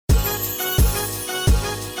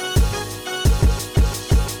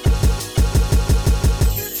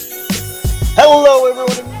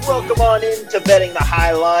Welcome on into Betting the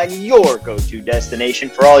High Line, your go-to destination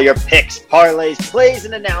for all your picks, parlays, plays,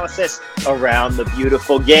 and analysis around the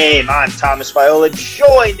beautiful game. I'm Thomas Viola,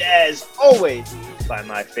 joined as always by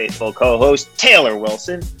my faithful co-host, Taylor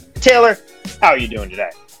Wilson. Taylor, how are you doing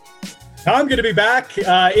today? I'm going to be back. We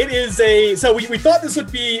thought this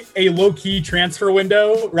would be a low-key transfer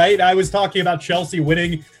window, right? I was talking about Chelsea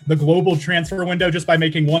winning the global transfer window just by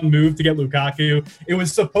making one move to get Lukaku. It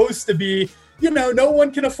was supposed to be, no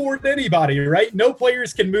one can afford anybody, right? No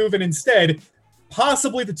players can move, and instead,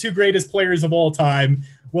 possibly the two greatest players of all time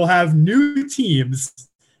will have new teams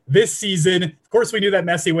this season. Of course, we knew that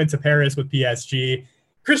Messi went to Paris with PSG.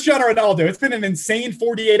 Cristiano Ronaldo, it's been an insane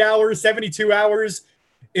 48 hours, 72 hours.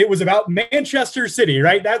 It was about Manchester City,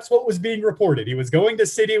 right? That's what was being reported. He was going to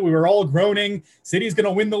City. We were all groaning. City's going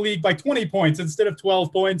to win the league by 20 points instead of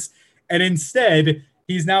 12 points. And instead,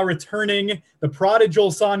 he's now returning. The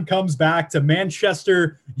prodigal son comes back to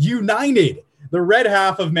Manchester United. The red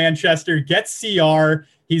half of Manchester gets CR.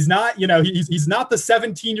 He's not, he's not the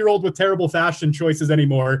 17-year-old with terrible fashion choices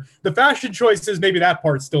anymore. The fashion choices, maybe that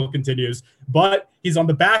part still continues, but he's on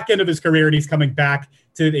the back end of his career and he's coming back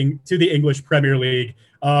to the English Premier League.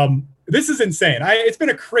 This is insane. It's been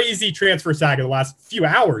a crazy transfer saga the last few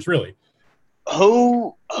hours, really.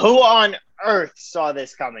 Who on earth saw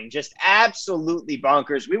this coming? Just absolutely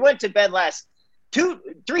bonkers. We went to bed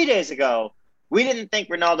 3 days ago. We didn't think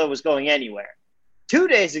Ronaldo was going anywhere. 2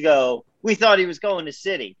 days ago, we thought he was going to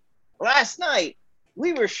City. Last night,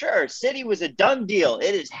 we were sure City was a done deal.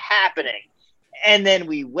 It is happening. And then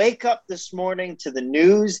we wake up this morning to the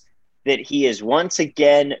news that he is once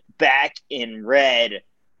again back in red.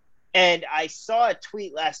 And I saw a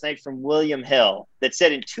tweet last night from William Hill that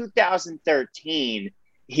said in 2013,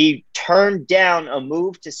 he turned down a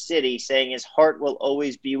move to City saying his heart will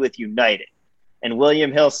always be with United. And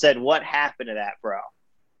William Hill said, what happened to that, bro?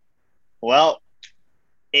 Well,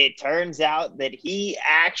 it turns out that he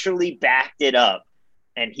actually backed it up.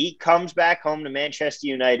 And he comes back home to Manchester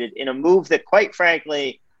United in a move that, quite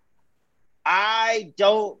frankly, I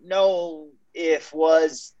don't know if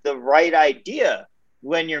was the right idea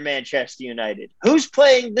when you're Manchester United. Who's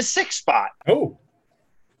playing the sixth spot? Oh.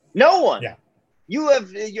 No one. Yeah. You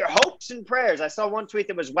have your hopes and prayers. I saw one tweet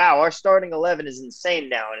that was, wow, our starting 11 is insane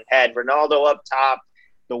now. And it had Ronaldo up top,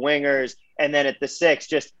 the wingers, and then at the six,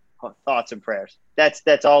 just thoughts and prayers.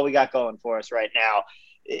 That's all we got going for us right now.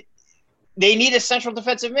 They need a central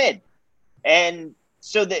defensive mid. And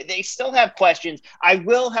so they still have questions. I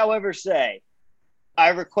will, however, say I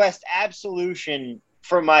request absolution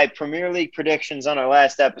for my Premier League predictions on our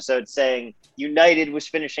last episode saying United was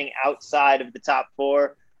finishing outside of the top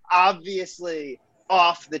four. Obviously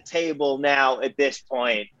off the table now at this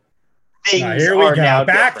point. Here we go.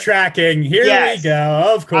 Backtracking. Here we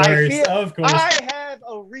go. Of course. I have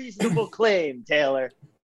a reasonable claim, Taylor.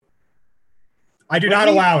 I do not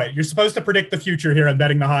allow it. You're supposed to predict the future here on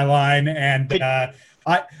Betting the High Line. And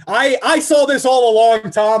I saw this all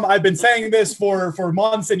along, Tom. I've been saying this for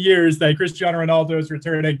months and years that Cristiano Ronaldo is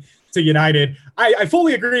returning to United. I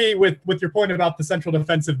fully agree with your point about the central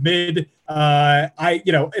defensive mid.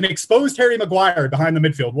 An exposed Harry Maguire behind the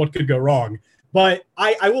midfield. What could go wrong? But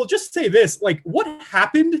I will just say this, what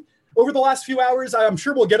happened over the last few hours? I'm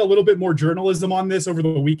sure we'll get a little bit more journalism on this over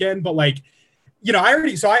the weekend, but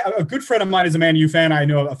a good friend of mine is a Man U fan. I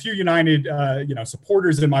know a few United,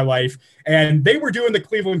 supporters in my life, and they were doing the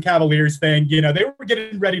Cleveland Cavaliers thing. They were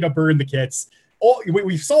getting ready to burn the kits.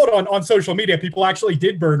 We saw it on social media. People actually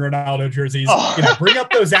did burn Ronaldo jerseys. Bring up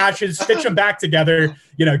those ashes, stitch them back together.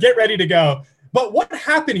 Get ready to go. But what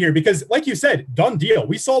happened here? Because, like you said, done deal.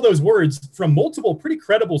 We saw those words from multiple pretty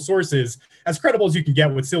credible sources, as credible as you can get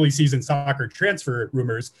with silly season soccer transfer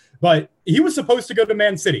rumors. But he was supposed to go to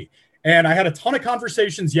Man City. And I had a ton of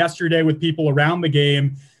conversations yesterday with people around the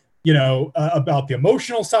game, about the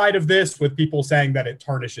emotional side of this, with people saying that it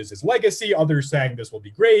tarnishes his legacy, others saying this will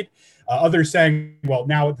be great, others saying, well,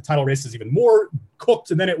 now the title race is even more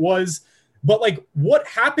cooked than it was. But, what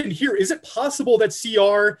happened here? Is it possible that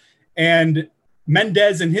CR and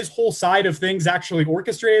Mendes and his whole side of things actually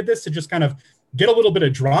orchestrated this to just kind of get a little bit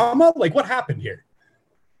of drama? What happened here?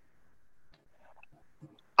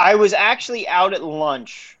 I was actually out at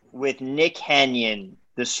lunch with Nick Henyon,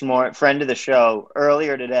 the smart friend of the show,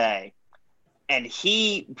 earlier today, and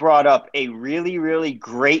he brought up a really, really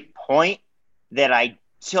great point that I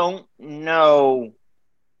don't know.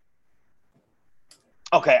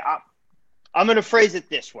 Okay, I'm going to phrase it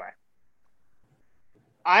this way.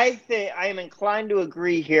 I think I am inclined to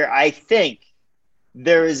agree here. I think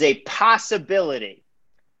there is a possibility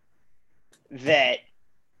that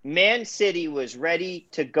Man City was ready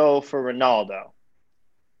to go for Ronaldo.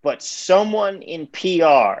 but someone in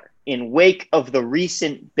PR, in wake of the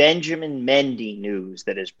recent Benjamin Mendy news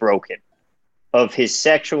that has broken of his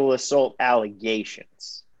sexual assault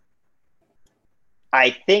allegations,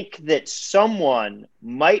 I think that someone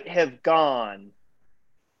might have gone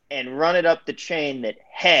and run it up the chain that,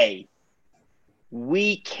 hey,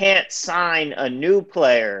 we can't sign a new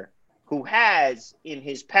player who has in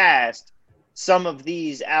his past some of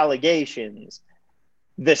these allegations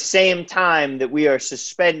the same time that we are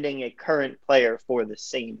suspending a current player for the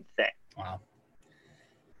same thing. Wow.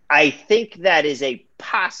 I think that is a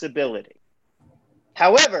possibility.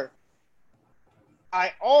 However,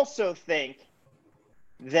 I also think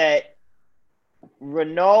that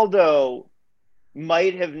Ronaldo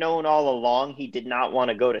might have known all along he did not want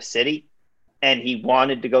to go to City, and he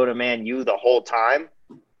wanted to go to Man U the whole time,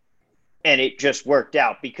 and it just worked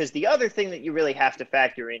out. Because the other thing that you really have to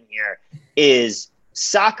factor in here is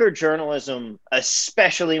soccer journalism,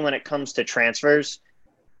 especially when it comes to transfers,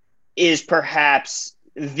 is perhaps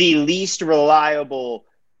the least reliable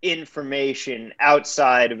information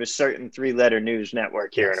outside of a certain three-letter news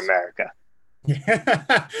network here in America.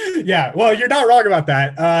 Yeah, well, you're not wrong about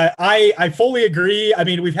that. I fully agree. I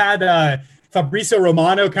mean, we've had Fabrizio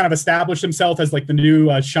Romano kind of establish himself as like the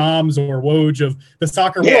new Shams or Woj of the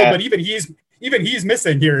soccer world, but even he's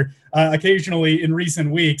missing here occasionally in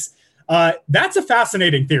recent weeks. That's a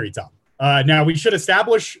fascinating theory, Tom. Now, we should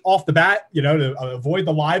establish off the bat, to avoid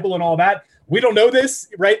the libel and all that. We don't know this,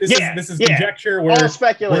 right? This is conjecture. All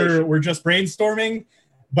speculation. We're just brainstorming,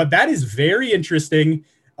 but that is very interesting.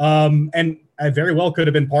 And I very well could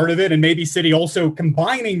have been part of it. And maybe City also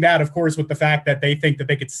combining that, of course, with the fact that they think that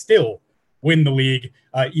they could still win the league,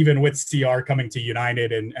 even with CR coming to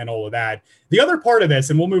United and all of that. The other part of this,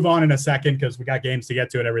 and we'll move on in a second because we got games to get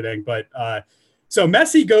to and everything. But so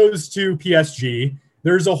Messi goes to PSG.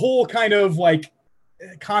 There's a whole kind of like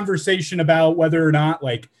conversation about whether or not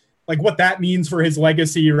like what that means for his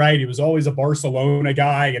legacy, right? He was always a Barcelona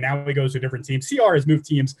guy, and now he goes to a different team. CR has moved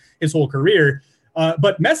teams his whole career.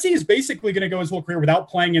 But Messi is basically going to go his whole career without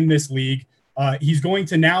playing in this league. He's going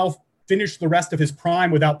to now finish the rest of his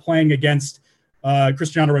prime without playing against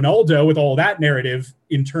Cristiano Ronaldo with all that narrative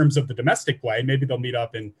in terms of the domestic play. Maybe they'll meet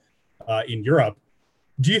up in Europe.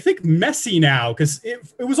 Do you think Messi now, because it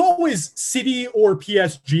was always City or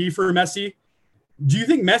PSG for Messi, do you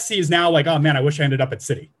think Messi is now like, oh, man, I wish I ended up at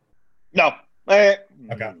City? No. Okay.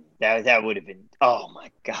 That would have been, oh,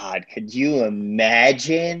 my God. Could you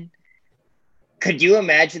imagine? Could you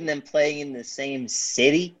imagine them playing in the same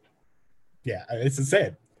city? Yeah, it's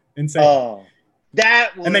insane. Oh,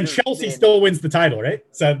 that would. And then Chelsea still wins the title, right?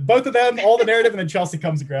 So both of them, all the narrative, and then Chelsea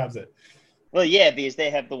comes and grabs it. Well, yeah, because they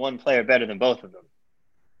have the one player better than both of them.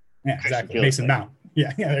 Yeah, exactly. Mason Mount.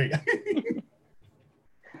 Yeah, there you go.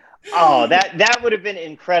 Oh, that would have been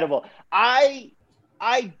incredible. I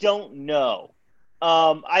don't know.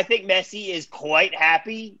 I think Messi is quite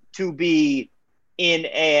happy to be in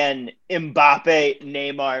an Mbappe,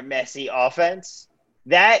 Neymar, Messi offense.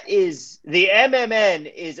 That is, the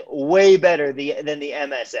MMN is way better than the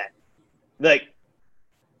MSN. Like,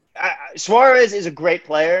 Suarez is a great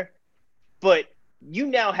player, but you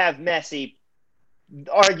now have Messi,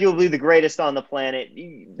 arguably the greatest on the planet.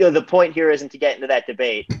 The point here isn't to get into that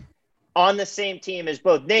debate. On the same team as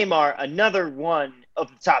both Neymar, another one of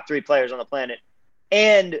the top three players on the planet,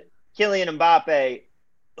 and Kylian Mbappe,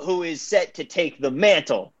 who is set to take the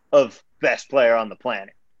mantle of best player on the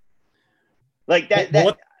planet. Like that's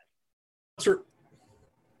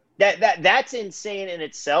insane in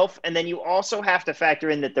itself. And then you also have to factor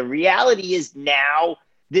in that the reality is now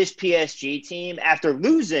this PSG team, after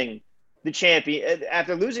losing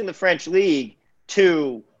the French league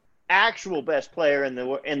to actual best player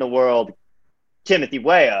in the world, Timothy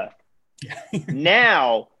Weah,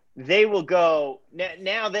 now they will go.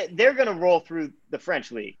 Now that they're going to roll through the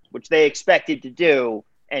French league, which they expected to do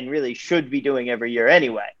and really should be doing every year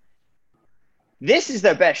anyway. This is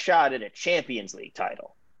their best shot at a Champions League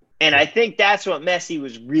title. And I think that's what Messi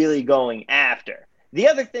was really going after. The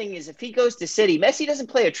other thing is, if he goes to City, Messi doesn't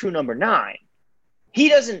play a true number 9. He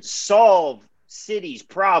doesn't solve City's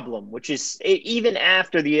problem, which is, even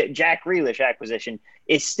after the Jack Grealish acquisition,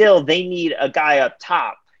 is still they need a guy up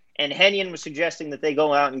top. And Hennion was suggesting that they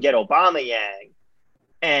go out and get Aubameyang.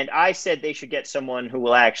 And I said they should get someone who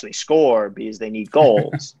will actually score because they need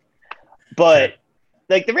goals. But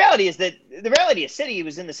like the reality is City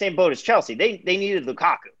was in the same boat as Chelsea. They needed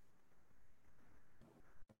Lukaku.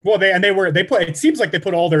 Well, it seems like they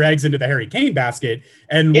put all their eggs into the Harry Kane basket,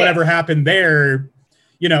 and whatever happened there,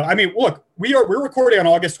 I mean, look, we're recording on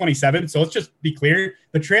August 27th, so let's just be clear.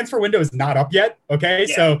 The transfer window is not up yet. Okay.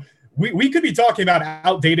 Yeah. So we could be talking about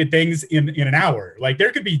outdated things in an hour. Like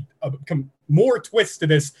there could be more twists to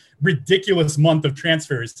this ridiculous month of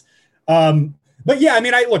transfers. But yeah, I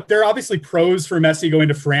mean, look, there are obviously pros for Messi going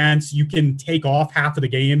to France. You can take off half of the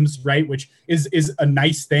games, right? Which is a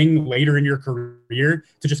nice thing later in your career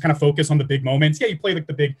to just kind of focus on the big moments. Yeah, you play like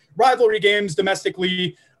the big rivalry games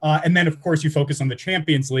domestically. And then, of course, you focus on the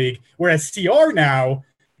Champions League. Whereas CR now,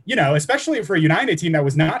 you know, especially for a United team that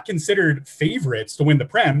was not considered favorites to win the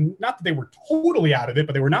Prem, not that they were totally out of it,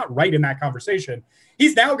 but they were not right in that conversation.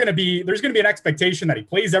 He's now going to be, there's going to be an expectation that he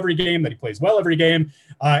plays every game, that he plays well every game.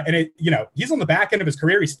 And it, you know, he's on the back end of his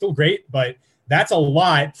career. He's still great, but that's a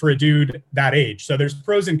lot for a dude that age. So there's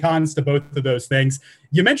pros and cons to both of those things.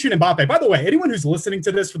 You mentioned Mbappe. By the way, anyone who's listening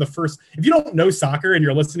to this for the first, if you don't know soccer and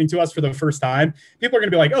you're listening to us for the first time, people are going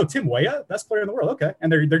to be like, oh, Tim Weah, best player in the world. Okay.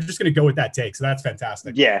 And they're just going to go with that take. So that's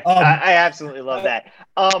fantastic. Yeah, I absolutely love that.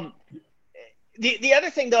 The other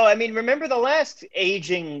thing, though, I mean, remember the last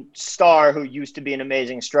aging star who used to be an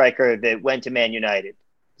amazing striker that went to Man United?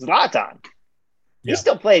 Zlatan. Yeah. He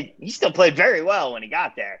still played very well when he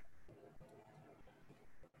got there.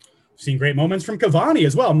 Seen great moments from Cavani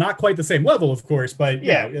as well. Not quite the same level, of course, but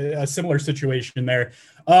yeah, a similar situation there.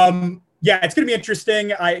 Yeah, it's going to be interesting.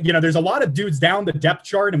 There's a lot of dudes down the depth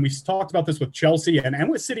chart, and we've talked about this with Chelsea and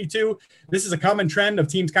with City too. This is a common trend of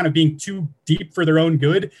teams kind of being too deep for their own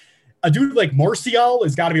good. A dude like Martial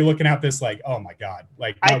has got to be looking at this like, oh my God,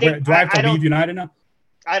 like, do I have to leave United now?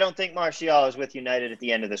 I don't think Martial is with United at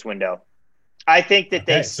the end of this window. I think that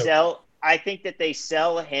I think that they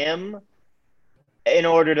sell him in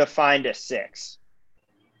order to find a six.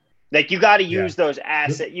 Like you got to use those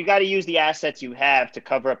assets. You got to use the assets you have to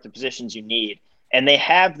cover up the positions you need, and they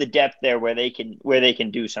have the depth there where they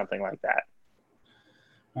can do something like that.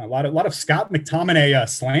 A lot of Scott McTominay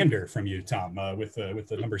slander from you, Tom, with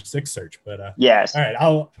the number 6 search. But yes, all right,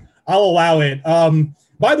 I'll allow it.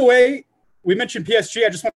 By the way, we mentioned PSG. I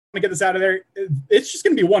just want to get this out of there. It's just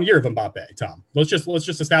going to be 1 year of Mbappe, Tom. Let's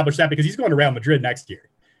just establish that because he's going to Real Madrid next year.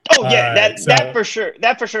 Oh yeah, that for sure.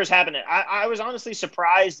 That for sure is happening. I was honestly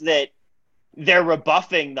surprised that they're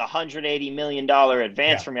rebuffing the $180 million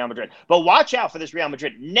advance from Real Madrid. But watch out for this Real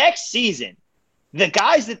Madrid next season. The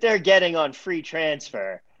guys that they're getting on free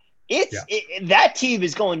transfer, that team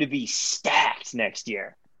is going to be stacked next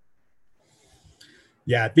year.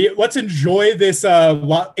 Yeah, let's enjoy this.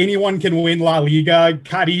 Anyone can win La Liga.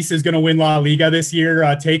 Cadiz is going to win La Liga this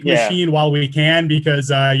year. Take machine while we can, because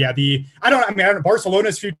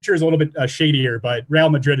Barcelona's future is a little bit shadier, but Real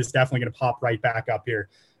Madrid is definitely going to pop right back up here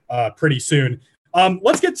pretty soon.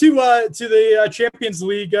 Let's get to the Champions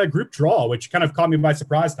League group draw, which kind of caught me by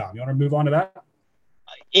surprise. Tom, you want to move on to that?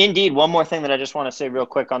 Indeed. One more thing that I just want to say real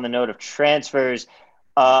quick on the note of transfers.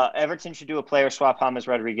 Everton should do a player swap James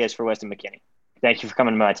Rodriguez for Weston McKennie. Thank you for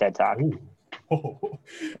coming to my TED Talk.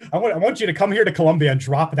 I want you to come here to Colombia and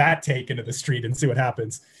drop that take into the street and see what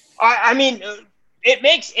happens. I mean, it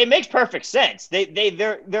makes perfect sense.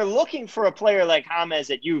 They're looking for a player like James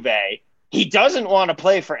at Juve. He doesn't want to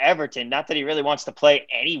play for Everton. Not that he really wants to play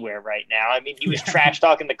anywhere right now. I mean, he was trash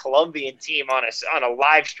talking the Colombian team on a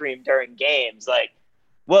live stream during games. Like,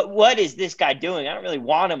 what is this guy doing? I don't really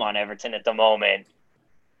want him on Everton at the moment.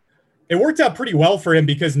 It worked out pretty well for him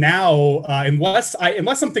because now, unless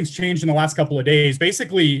something's changed in the last couple of days,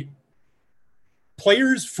 basically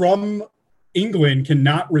players from England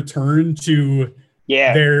cannot return to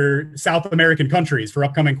their South American countries for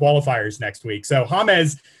upcoming qualifiers next week. So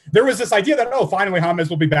James, there was this idea that, finally James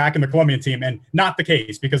will be back in the Colombian team, and not the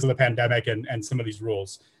case because of the pandemic and some of these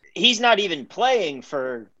rules. He's not even playing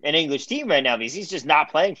for an English team right now because he's just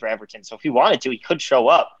not playing for Everton. So if he wanted to, he could show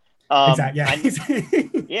up.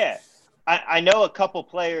 Exactly. Yeah. I know a couple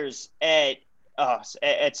players at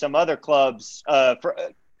some other clubs, for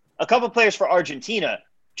a couple players for Argentina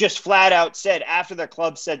just flat out said after their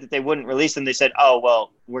club said that they wouldn't release them, they said, "Oh,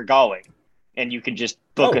 well, we're going, and you can just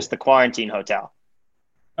book us the quarantine hotel."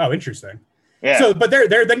 Oh, interesting. Yeah. So, but they're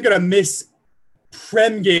then going to miss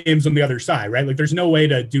Prem games on the other side, right? Like, there's no way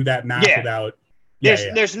to do that math without.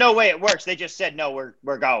 There's no way it works. They just said, "No,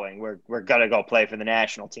 we're going. We're gonna go play for the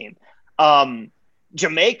national team."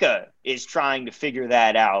 Jamaica is trying to figure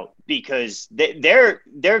that out because their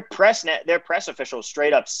press officials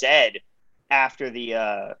straight up said after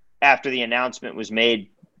the announcement was made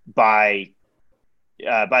by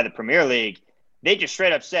the Premier League, they just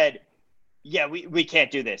straight up said, "Yeah, we can't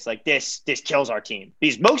do this. Like this kills our team."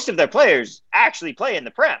 Because most of their players actually play in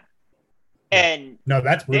the Prem. And no,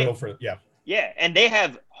 that's brutal Yeah, and they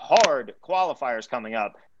have hard qualifiers coming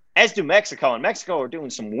up. As do Mexico, and Mexico are doing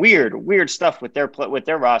some weird stuff with their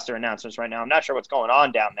roster announcements right now. I'm not sure what's going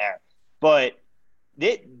on down there, but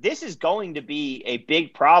this is going to be a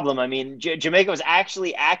big problem. I mean, Jamaica was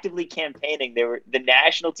actually actively campaigning. The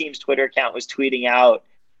national team's Twitter account was tweeting out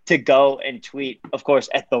to go and tweet, of course,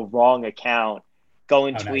 at the wrong account. Go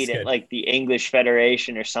and tweet at like the English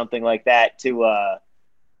Federation or something like that to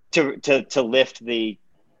lift the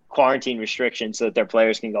quarantine restrictions so that their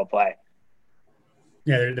players can go play.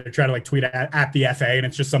 Yeah, they're trying to like tweet at the FA, and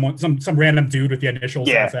it's just some random dude with the initials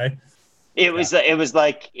FA. It was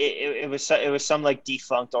some like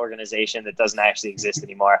defunct organization that doesn't actually exist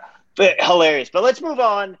anymore. But hilarious. But let's move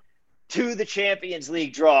on to the Champions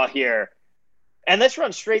League draw here. And let's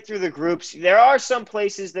run straight through the groups. There are some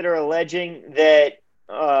places that are alleging that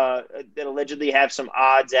allegedly have some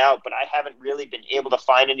odds out, but I haven't really been able to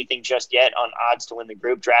find anything just yet on odds to win the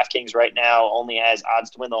group. DraftKings right now only has odds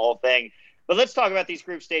to win the whole thing. But let's talk about these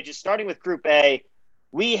group stages. Starting with Group A,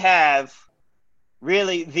 we have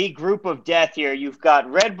really the group of death here. You've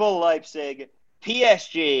got Red Bull Leipzig,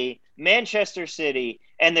 PSG, Manchester City,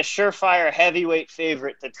 and the surefire heavyweight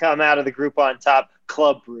favorite to come out of the group on top,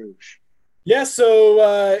 Club Brugge. Yeah,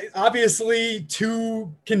 so obviously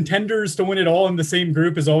 2 contenders to win it all in the same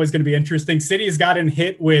group is always going to be interesting. City has gotten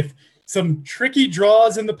hit with some tricky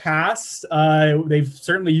draws in the past. They've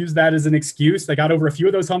certainly used that as an excuse. They got over a few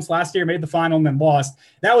of those humps last year, made the final, and then lost.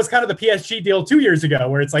 That was kind of the PSG deal 2 years ago,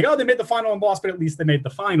 where it's like, oh, they made the final and lost, but at least they made the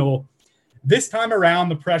final. This time around,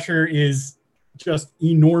 the pressure is just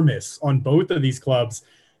enormous on both of these clubs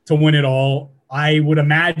to win it all. I would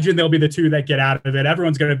imagine they'll be the 2 that get out of it.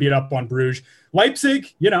 Everyone's going to beat up on Bruges.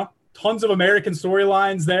 Leipzig, tons of American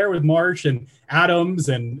storylines there with March and Adams.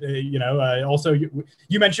 And, also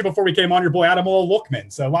you mentioned before we came on your boy, Ademola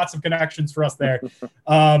Lookman. So lots of connections for us there.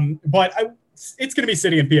 But it's going to be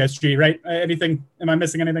City and PSG, right? Am I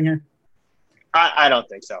missing anything here? I don't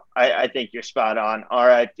think so. I think you're spot on. All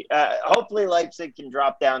right. Hopefully Leipzig can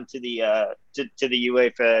drop down to the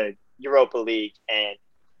UEFA Europa League and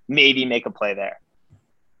maybe make a play there.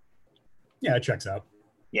 Yeah, it checks out.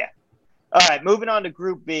 Yeah. All right, moving on to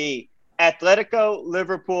Group B. Atletico,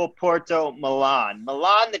 Liverpool, Porto, Milan.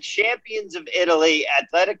 Milan, the champions of Italy.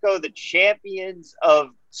 Atletico, the champions of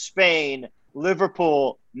Spain.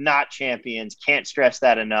 Liverpool, not champions. Can't stress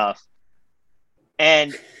that enough.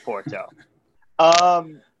 And Porto.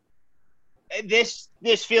 This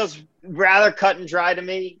feels rather cut and dry to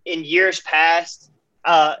me. In years past,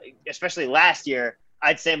 especially last year,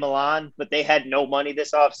 I'd say Milan, but they had no money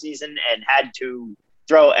this offseason and had to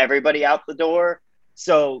throw everybody out the door.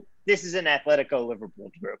 So this is an Atletico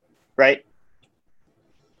Liverpool group, right?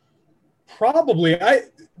 Probably.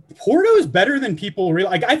 Porto is better than people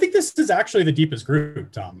realize. I think this is actually the deepest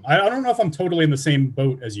group, Tom. I don't know if I'm totally in the same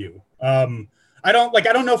boat as you. I don't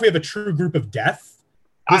know if we have a true group of death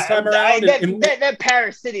this time around. That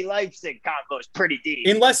Paris City Leipzig combo is pretty deep.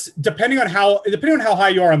 Unless depending on how high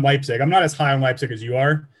you are on Leipzig. I'm not as high on Leipzig as you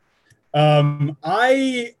are.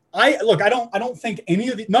 I don't think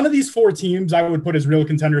none of these 4 teams I would put as real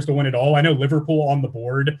contenders to win it all. I know Liverpool on the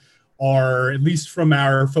board are, at least from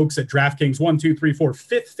our folks at DraftKings, 1, 2, 3, 4,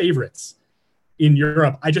 5th favorites in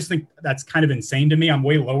Europe. I just think that's kind of insane to me. I'm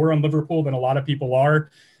way lower on Liverpool than a lot of people are.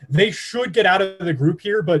 They should get out of the group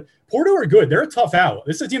here, but Porto are good. They're a tough out.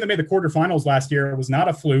 This is a team that made the quarterfinals last year. It was not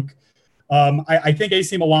a fluke. I think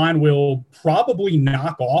AC Milan will probably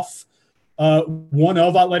knock off one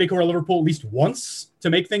of Atletico or Liverpool at least once to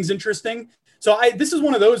make things interesting. So this is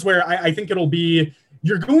one of those where I think it'll be,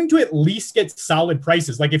 you're going to at least get solid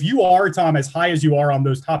prices. Like if you are, Tom, as high as you are on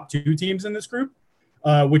those top 2 teams in this group,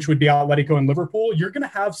 which would be Atletico and Liverpool, you're going to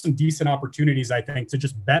have some decent opportunities, I think, to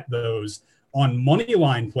just bet those on money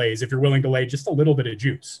line plays if you're willing to lay just a little bit of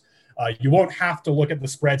juice. You won't have to look at the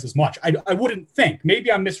spreads as much. I wouldn't think.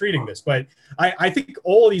 Maybe I'm misreading this, but I think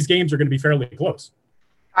all of these games are going to be fairly close.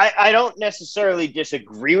 I don't necessarily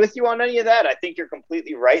disagree with you on any of that. I think you're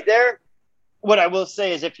completely right there. What I will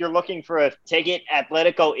say is if you're looking for a ticket,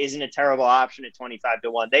 Atletico isn't a terrible option at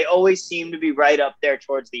 25-1. They always seem to be right up there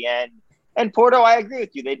towards the end. And Porto, I agree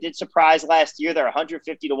with you. They did surprise last year. They're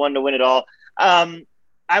 150-1 to win it all.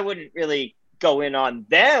 I wouldn't really go in on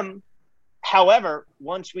them. However,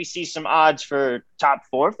 once we see some odds for top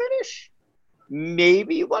 4 finish,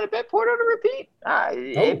 maybe you want to bet Porto to repeat.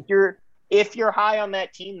 If you're high on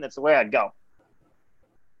that team, that's the way I'd go.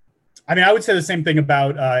 I mean, I would say the same thing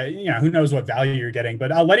about, who knows what value you're getting,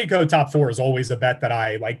 but Atletico top 4 is always a bet that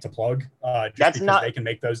I like to plug because they can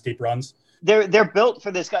make those deep runs. They're built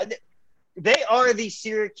for this guy. They are the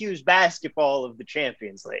Syracuse basketball of the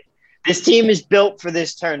Champions League. This team is built for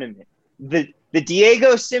this tournament. The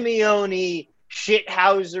Diego Simeone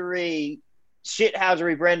shithousery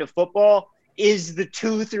brand of football is the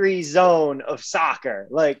 2-3 zone of soccer.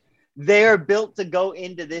 Like They are built to go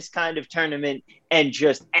into this kind of tournament and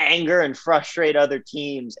just anger and frustrate other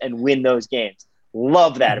teams and win those games.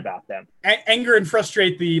 Love that about them. Anger and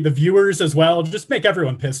frustrate the viewers as well. Just make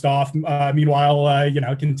everyone pissed off. Meanwhile,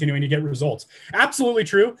 continuing to get results. Absolutely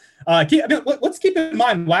true. Let's keep in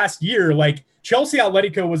mind last year, like Chelsea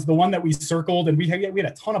Atletico was the one that we circled, and we had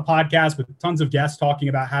a ton of podcasts with tons of guests talking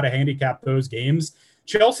about how to handicap those games.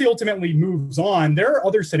 Chelsea ultimately moves on. There are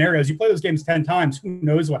other scenarios. You play those games 10 times. Who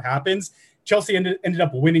knows what happens? Chelsea ended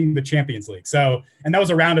up winning the Champions League. And that was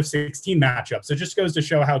a round of 16 matchups. So it just goes to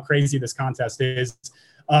show how crazy this contest is.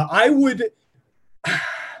 Obviously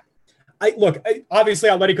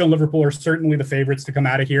Atletico and Liverpool are certainly the favorites to come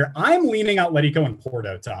out of here. I'm leaning Atletico and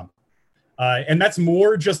Porto, Tom. And that's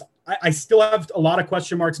more just, I still have a lot of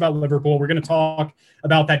question marks about Liverpool. We're going to talk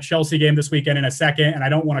about that Chelsea game this weekend in a second, and I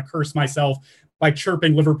don't want to curse myself by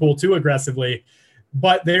chirping Liverpool too aggressively.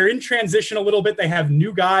 But they're in transition a little bit. They have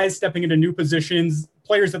new guys stepping into new positions,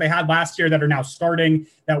 players that they had last year that are now starting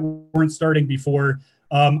that weren't starting before.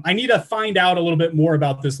 I need to find out a little bit more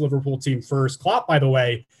about this Liverpool team first. Klopp, by the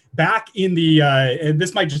way, back in the and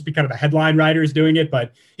this might just be kind of the headline writers doing it,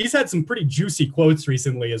 but he's had some pretty juicy quotes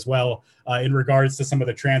recently as well in regards to some of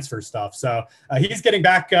the transfer stuff. So he's getting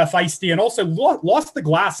back feisty, and also lost the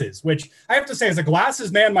glasses, which I have to say, as a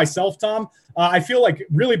glasses man myself, Tom, I feel like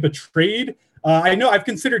really betrayed. I know I've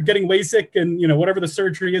considered getting LASIK and, whatever the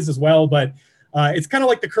surgery is as well, but it's kind of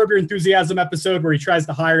like the Curb Your Enthusiasm episode where he tries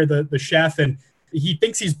to hire the chef and he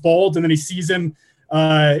thinks he's bald, and then he sees him,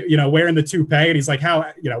 wearing the toupee, and he's like,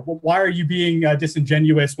 why are you being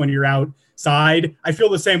disingenuous when you're outside? I feel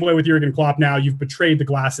the same way with Jurgen Klopp now. You've betrayed the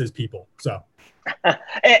glasses people. So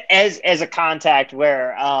as a contact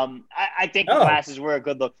where I think the glasses were a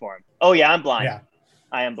good look for him. Oh yeah, I'm blind. Yeah.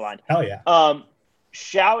 I am blind. Hell yeah.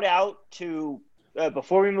 Shout out to,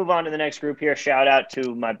 before we move on to the next group here, shout out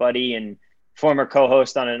to my buddy and former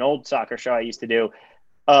co-host on an old soccer show I used to do,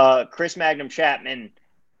 Chris Magnum Chapman.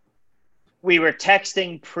 We were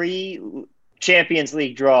texting pre-Champions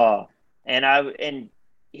League draw, and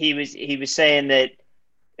he was saying that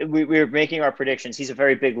we were making our predictions. He's a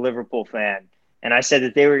very big Liverpool fan, and I said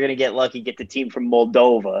that they were going to get lucky, get the team from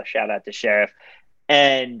Moldova. Shout out to Sheriff.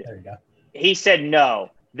 And there you go. He said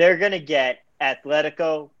no, they're going to get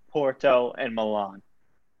Atletico, Porto, and Milan.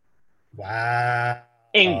 Wow.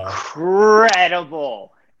 Incredible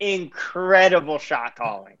shot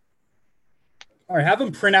calling. All right, have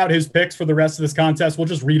him print out his picks for the rest of this contest. We'll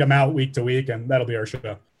just read them out week to week, and that'll be our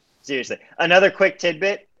show. Seriously. Another quick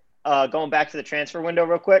tidbit, going back to the transfer window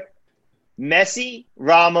real quick. Messi,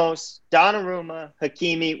 Ramos, Donnarumma,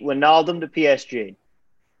 Hakimi, Wijnaldum to PSG.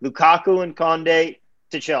 Lukaku and Conde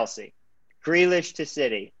to Chelsea. Grealish to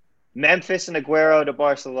City. Memphis and Aguero to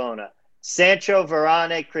Barcelona. Sancho,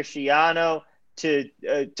 Varane, Cristiano to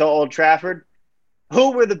Old Trafford.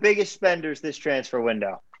 Who were the biggest spenders this transfer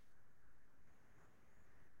window?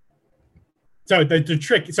 So the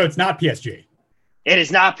trick, so it's not PSG. It is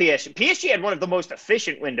not PSG. PSG had one of the most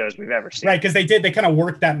efficient windows we've ever seen. Right, because they kind of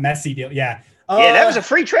work that Messi deal. Yeah. Yeah, that was a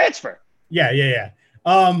free transfer. Yeah.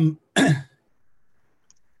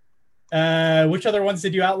 Which other ones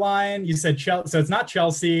did you outline? You said Chelsea. So it's not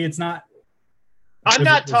Chelsea. It's not. I'm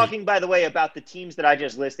not talking, by the way, about the teams that I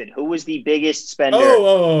just listed. Who was the biggest spender?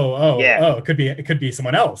 Yeah. It could be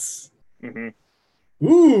someone else. Mm-hmm.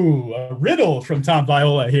 Ooh, a riddle from Tom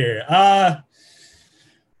Viola here.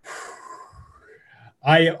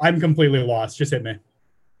 I'm completely lost. Just hit me.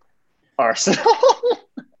 Arsenal.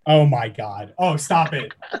 Oh my God. Oh, stop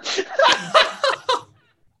it.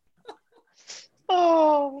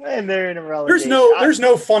 Oh, and they're in a relegation. There's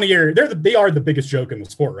no funnier. They are the biggest joke in the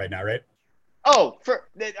sport right now, right? Oh,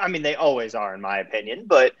 they always are, in my opinion,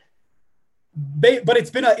 but it's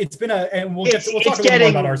been a, and we'll talk a little more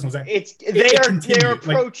about Arsenal. They're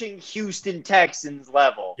approaching Houston Texans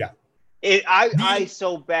level. Yeah. I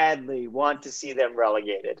so badly want to see them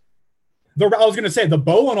relegated. I was going to say the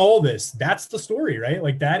bow on all this. That's the story, right?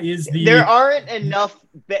 Like that is the. There aren't enough.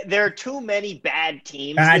 There are too many bad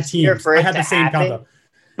teams. For it to happen.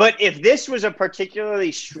 But if this was a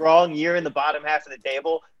particularly strong year in the bottom half of the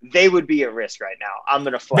table, they would be at risk right now. I'm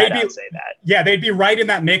going to flat out say that. Yeah, they'd be right in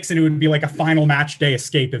that mix, and it would be like a final match day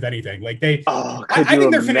escape, if anything. Like I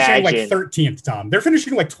think they're finishing like 13th, Tom. They're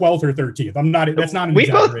finishing like 12th or 13th. That's not an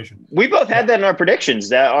exaggeration. We both had that in our predictions,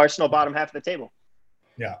 that Arsenal bottom half of the table.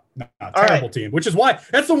 Yeah, terrible team. Which is why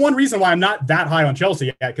that's the one reason why I'm not that high on Chelsea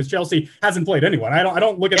yet, because Chelsea hasn't played anyone. I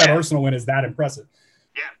don't look at that Arsenal win as that impressive.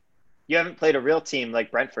 Yeah, you haven't played a real team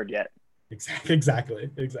like Brentford yet. Exactly.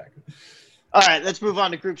 All right, let's move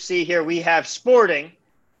on to Group C here. We have Sporting,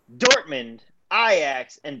 Dortmund,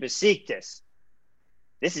 Ajax, and Besiktas.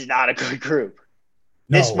 this is not a good group.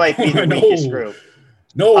 No. This might be the weakest group.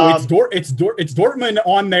 No, it's Dortmund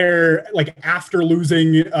on there, like after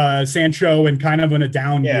losing Sancho and kind of in a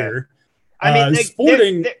down year. I mean,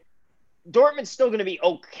 Sporting. Dortmund's still going to be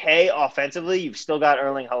okay offensively. You've still got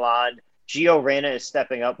Erling Haaland. Gio Reyna is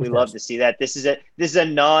stepping up. We love to see that. This is a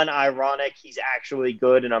non-ironic. He's actually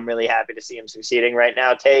good, and I'm really happy to see him succeeding right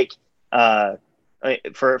now. Take for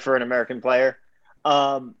an American player.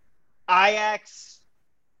 Ajax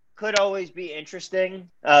could always be interesting.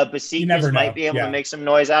 Besiktas might be able to make some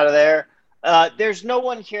noise out of there. There's no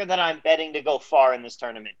one here that I'm betting to go far in this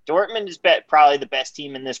tournament. Dortmund is probably the best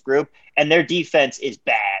team in this group, and their defense is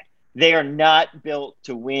bad. They are not built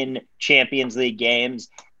to win Champions League games,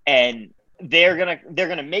 and they're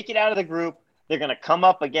gonna make it out of the group. They're gonna come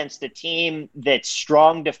up against a team that's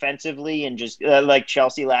strong defensively and just like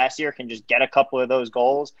Chelsea last year can just get a couple of those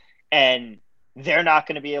goals, and they're not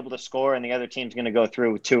going to be able to score, and the other team's going to go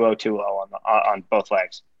through 2-0 on both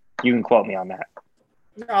legs. You can quote me on that.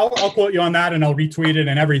 I'll quote you on that, and I'll retweet it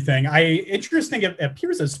and everything. Interesting. It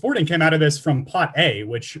appears that Sporting came out of this from Pot A,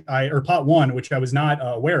 or Pot 1, which I was not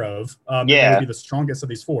aware of. It would be the strongest of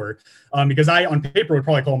these four, because I, on paper, would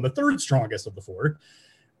probably call them the third strongest of the four.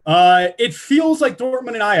 It feels like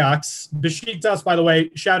Dortmund and Ajax. Besiktas, by the way,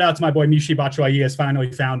 shout out to my boy Michy Batshuayi, has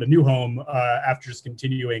finally found a new home after just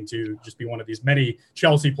continuing to just be one of these many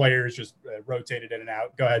Chelsea players just rotated in and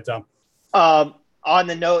out. Go ahead, Tom. On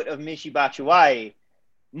the note of Michy Batshuayi,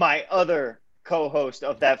 my other co-host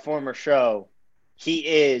of that former show,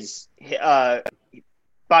 Batshuayi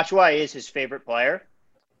is his favorite player.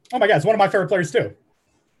 Oh my God, it's one of my favorite players too.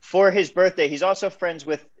 For his birthday, he's also friends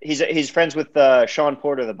with Sean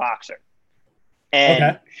Porter, the boxer,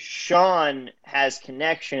 and Sean has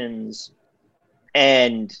connections,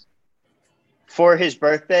 and for his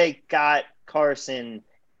birthday, got Carson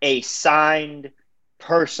a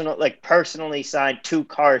personally signed to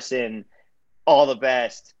Carson, all the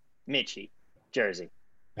best, Michy jersey.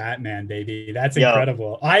 Batman, baby, that's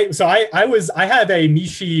incredible. I have a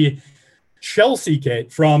Michy Chelsea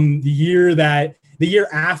kit from the year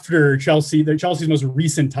after Chelsea's most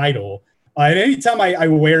recent title. And anytime I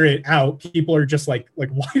wear it out, people are just like,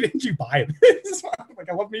 why didn't you buy this? I'm like,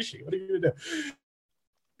 I love Michy. What are you going to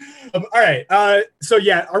do? All right. So,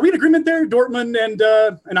 yeah, are we in agreement there, Dortmund and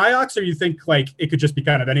Ajax, or you think, like, it could just be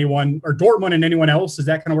kind of anyone, or Dortmund and anyone else? Is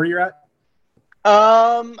that kind of where you're at?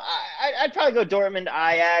 I'd probably go Dortmund,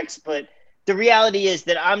 Ajax, but the reality is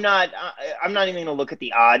that I'm not even going to look at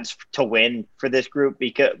the odds to win for this group,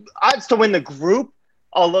 because odds to win the group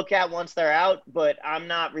I'll look at once they're out, but I'm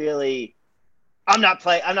not playing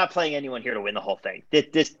anyone here to win the whole thing.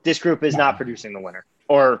 This group is not producing the winner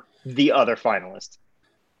or the other finalist.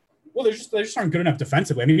 Well, they just aren't good enough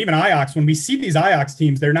defensively. I mean, even Ajax, when we see these Ajax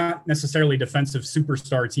teams, they're not necessarily defensive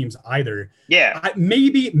superstar teams either. Yeah.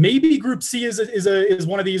 Maybe Group C is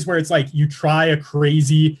one of these where it's like you try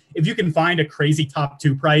if you can find a crazy top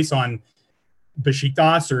 2 price on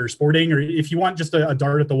Besiktas or Sporting, or if you want just a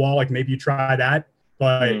dart at the wall, like maybe you try that.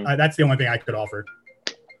 But that's the only thing I could offer.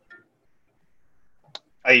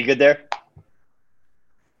 Are you good there?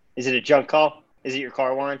 Is it a junk call? Is it your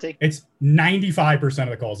car warranty? It's 95% of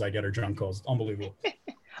the calls I get are junk calls. Unbelievable.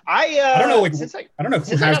 I don't know. I don't know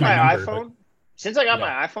who has my number. iPhone. Since I got my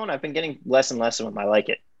iPhone, I've been getting less and less of them. I like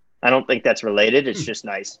it. I don't think that's related. It's just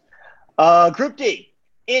nice. Group D: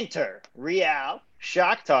 Inter, Real,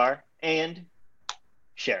 Shakhtar, and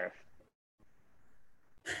Sheriff.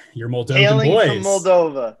 Your Moldovan Hailing boys from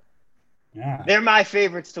Moldova. Yeah, they're my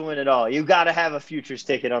favorites to win it all. You got to have a futures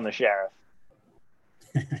ticket on the Sheriff.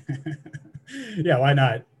 Yeah, why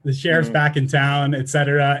not? The Sheriff's back in town, et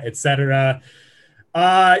cetera, et cetera.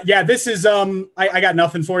 Yeah, this is I got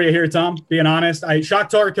nothing for you here, Tom, being honest.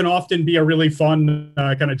 Shakhtar can often be a really fun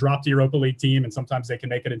kind of drop to Europa League team, and sometimes they can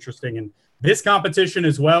make it interesting in this competition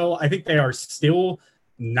as well. I think they are still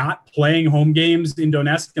not playing home games in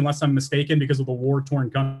Donetsk, unless I'm mistaken, because of the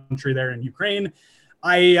war-torn country there in Ukraine.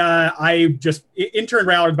 Inter and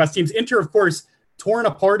Real are the best teams. Inter, of course, torn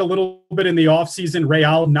apart a little bit in the offseason.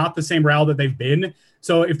 Real, not the same Real that they've been.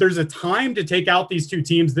 So if there's a time to take out these two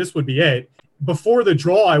teams, this would be it. Before the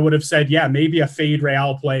draw, I would have said, yeah, maybe a fade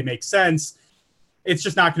Real play makes sense. It's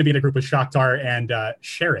just not going to be in a group of Shakhtar and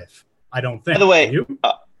Sheriff, I don't think. By the way,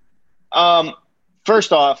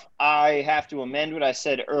 first off, I have to amend what I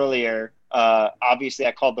said earlier. Obviously,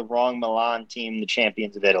 I called the wrong Milan team the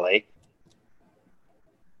champions of Italy.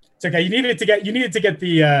 It's okay. You needed to get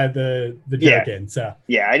the joke in. So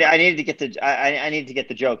yeah, I needed to get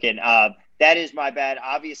the joke in. That is my bad.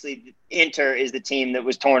 Obviously, Inter is the team that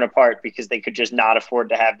was torn apart because they could just not afford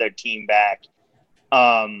to have their team back.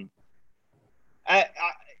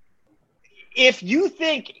 If you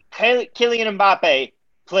think Kylian Mbappe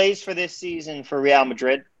plays for this season for Real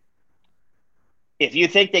Madrid, if you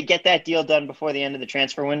think they get that deal done before the end of the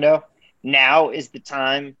transfer window, now is the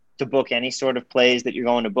time to book any sort of plays that you're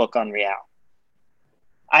going to book on Real.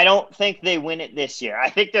 I don't think they win it this year. I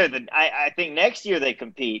think I think next year they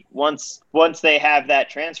compete once they have that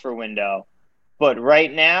transfer window. But right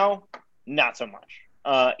now, not so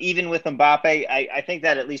much. Even with Mbappe, I think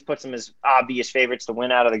that at least puts them as obvious favorites to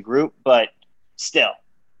win out of the group. But still,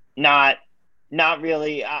 not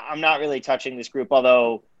really. I'm not really touching this group.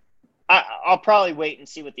 Although I'll probably wait and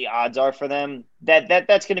see what the odds are for them.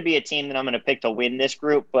 That's going to be a team that I'm going to pick to win this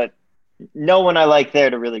group. But no one I like there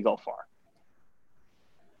to really go far.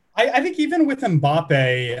 I think even with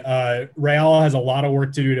Mbappe, Real has a lot of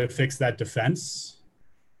work to do to fix that defense.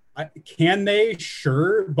 Can they?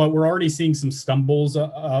 Sure, but we're already seeing some stumbles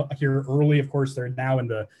here early. Of course, they're now in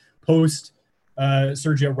the post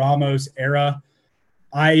Sergio Ramos era.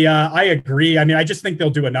 I agree. I mean, I just think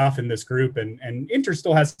they'll do enough in this group, and Inter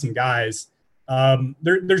still has some guys.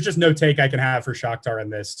 There's just no take I can have for Shakhtar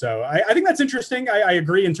in this. So I think that's interesting. I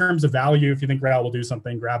agree in terms of value. If you think Real will do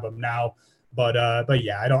something, grab them now. But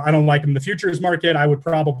yeah, I don't like them. The futures market, I would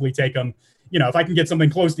probably take them. You know, if I can get something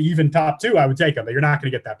close to even top two, I would take them. But you're not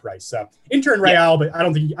going to get that price. So Inter and Real, but I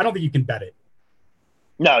don't think you can bet it.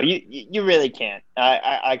 No, you really can't.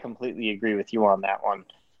 I completely agree with you on that one.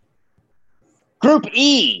 Group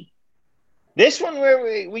E. This one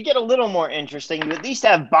where we get a little more interesting. You at least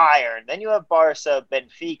have Bayern. Then you have Barca,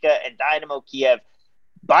 Benfica, and Dynamo Kiev.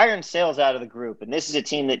 Bayern sails out of the group, and this is a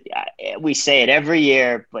team that we say it every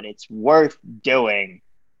year, but it's worth doing.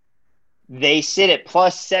 They sit at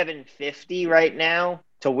plus 750 right now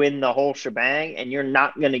to win the whole shebang, and you're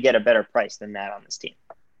not going to get a better price than that on this team.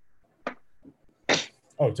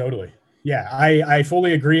 Oh, totally. Yeah, I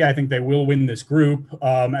fully agree. I think they will win this group.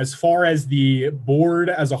 As far as the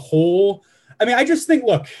board as a whole, I mean, I just think,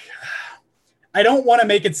 look, I don't want to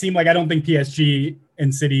make it seem like I don't think PSG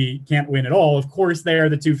and City can't win at all. Of course, they are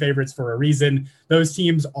the two favorites for a reason. Those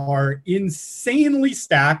teams are insanely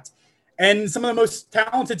stacked and some of the most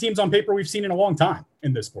talented teams on paper we've seen in a long time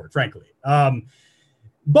in this sport, frankly.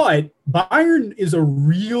 But Bayern is a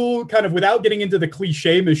real kind of, without getting into the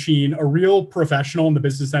cliche machine, a real professional in the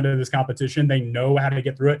business end of this competition. They know how to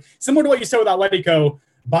get through it. Similar to what you said with Atletico,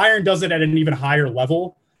 Bayern does it at an even higher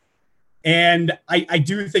level. And I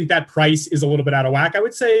do think that price is a little bit out of whack. I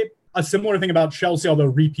would say a similar thing about Chelsea, although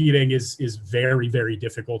repeating is very, very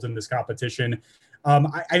difficult in this competition.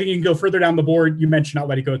 I think you can go further down the board. You mentioned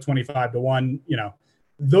Atletico 25-1. You know,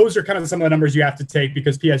 those are kind of some of the numbers you have to take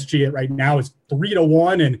because PSG right now is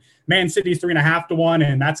 3-1 and Man City's 3.5-1,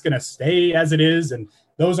 and that's going to stay as it is. And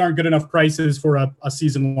those aren't good enough prices for a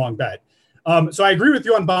season-long bet. So I agree with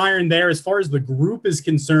you on Bayern there. As far as the group is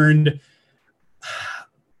concerned,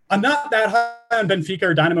 I'm not that high on Benfica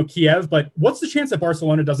or Dynamo Kiev, but what's the chance that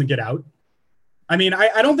Barcelona doesn't get out? I mean,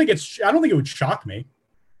 I don't think it would shock me.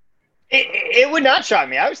 It would not shock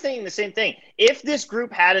me. I was thinking the same thing. If this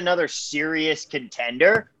group had another serious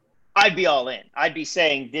contender, I'd be all in. I'd be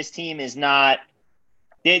saying this team is not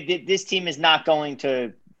going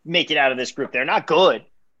to make it out of this group. They're not good.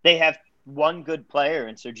 They have one good player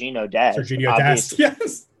in Serginho Dest.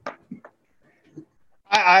 Yes.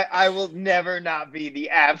 I will never not be the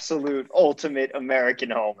absolute ultimate American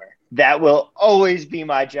homer. That will always be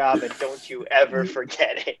my job, and don't you ever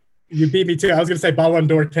forget it. You beat me too. I was going to say Ballon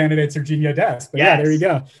d'Or candidate Serginho Dest, but yes. Yeah, there you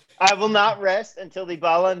go. I will not rest until the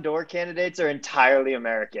Ballon d'Or candidates are entirely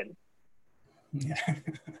American. Yeah.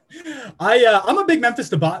 I'm a big Memphis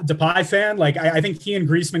Depay fan. Like, I think he and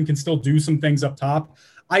Griezmann can still do some things up top.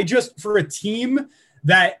 For a team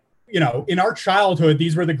that, you know, in our childhood,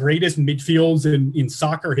 these were the greatest midfields in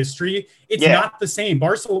soccer history. It's not the same.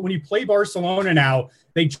 When you play Barcelona now,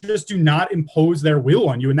 they just do not impose their will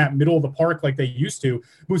on you in that middle of the park like they used to.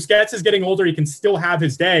 Busquets is getting older. He can still have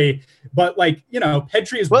his day. But, like, you know,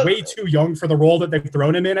 Pedri is way too young for the role that they've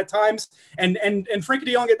thrown him in at times. And Frenkie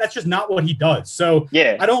de Jong, that's just not what he does. So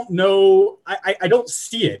I don't know. I don't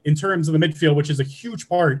see it in terms of the midfield, which is a huge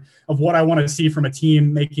part of what I want to see from a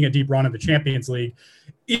team making a deep run in the Champions League.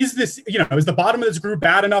 Is the bottom of this group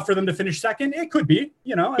bad enough for them to finish second? It could be,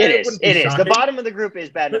 you know. It is. The bottom of the group is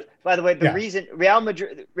bad enough. By the way, the reason Real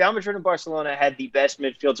Madrid and Barcelona had the best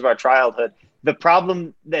midfields of our childhood. The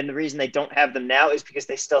problem, then the reason they don't have them now is because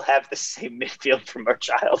they still have the same midfield from our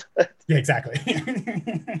childhood. Yeah, exactly.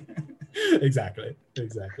 Exactly.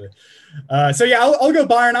 So yeah, I'll go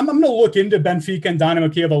Bayern. I'm going to look into Benfica and Dynamo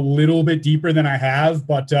Kiev a little bit deeper than I have,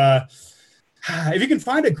 but if you can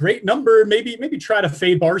find a great number, maybe try to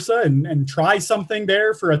fade Barca and try something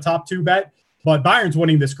there for a top two bet. But Bayern's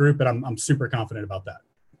winning this group, and I'm super confident about that.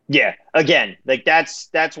 Yeah, again, like that's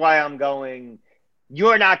why I'm going.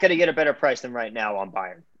 You're not going to get a better price than right now on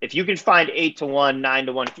Bayern. If you can find 8-1,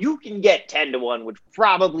 9-1, if you can get 10-1, which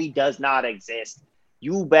probably does not exist,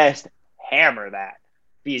 you best hammer that,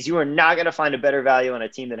 because you are not going to find a better value on a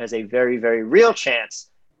team that has a very, very real chance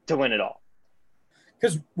to win it all.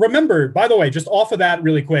 Because remember, by the way, just off of that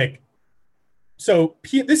really quick, so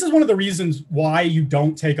this is one of the reasons why you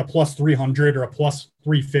don't take a plus 300 or a plus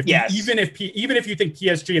 350, yes. even if you think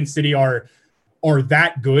PSG and City are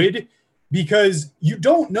that good, because you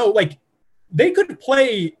don't know, like they could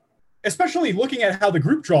play, especially looking at how the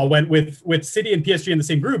group draw went with City and PSG in the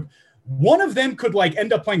same group. One of them could like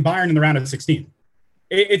end up playing Bayern in the round of 16.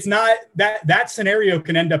 It's not that scenario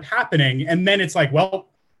can end up happening, and then it's like, well,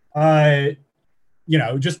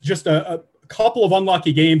 just a couple of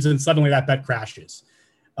unlucky games and suddenly that bet crashes.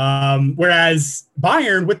 Whereas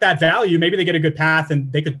Bayern, with that value, maybe they get a good path and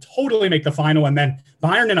they could totally make the final. And then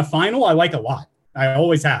Bayern in a final, I like a lot. I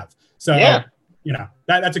always have. So, yeah.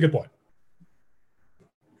 That's a good point.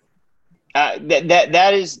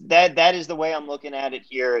 That is the way I'm looking at it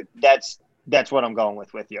here. That's what I'm going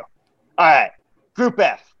with you. All right. Group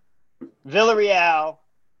F, Villarreal,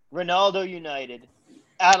 Ronaldo United,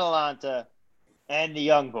 Atalanta, and the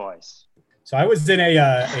Young Boys. So I was in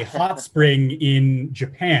a hot spring in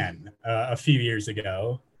Japan a few years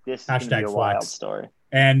ago. This is going to be a wild story.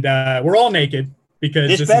 And we're all naked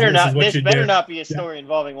because this better not be a story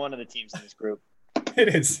involving one of the teams in this group.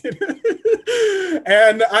 It is.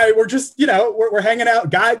 And we're just, we're hanging out,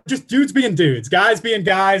 guys, just dudes being dudes, guys being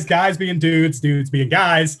guys, guys being dudes, dudes being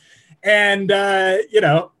guys. And, a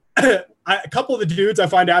couple of the dudes I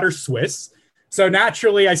find out are Swiss. So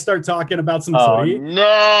naturally, I start talking about some footy.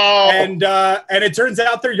 No. And it turns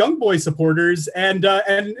out they're Young Boy supporters. And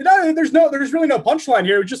there's really no punchline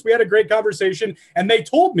here. We had a great conversation. And they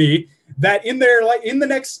told me that in the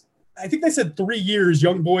next, I think they said 3 years,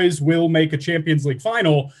 Young Boys will make a Champions League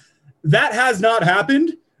final. That has not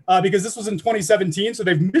happened because this was in 2017. So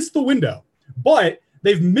they've missed the window. But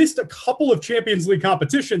they've missed a couple of Champions League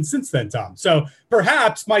competitions since then, Tom. So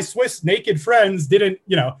perhaps my Swiss naked friends didn't,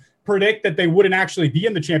 predict that they wouldn't actually be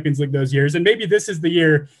in the Champions League those years. And maybe this is the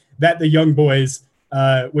year that the Young Boys,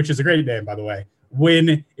 which is a great name, by the way,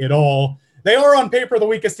 win it all. They are on paper the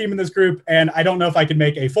weakest team in this group, and I don't know if I can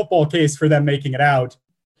make a football case for them making it out.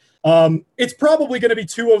 It's probably going to be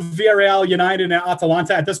two of Villarreal, United, and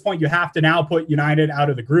Atalanta. At this point, you have to now put United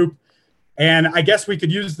out of the group. And I guess we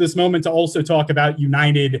could use this moment to also talk about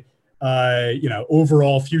United,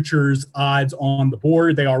 overall futures odds on the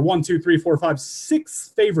board. They are 1, 2, 3, 4, 5,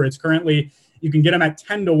 6 favorites currently. You can get them at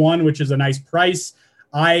 10-1, which is a nice price.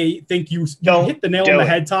 I think you hit the nail on the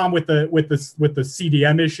head, Tom, with the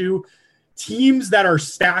CDM issue. Teams that are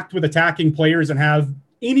stacked with attacking players and have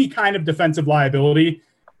any kind of defensive liability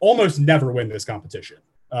almost never win this competition.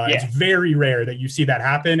 It's very rare that you see that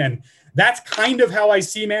happen, and that's kind of how I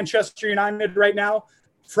see Manchester United right now.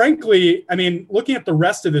 Frankly, I mean, looking at the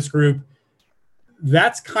rest of this group,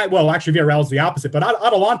 actually Villarreal is the opposite, but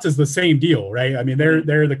Atalanta is the same deal, right? I mean,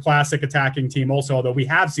 they're the classic attacking team also, although we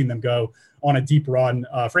have seen them go on a deep run,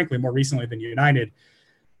 frankly, more recently than United.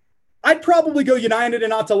 I'd probably go United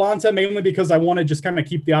and Atalanta, mainly because I want to just kind of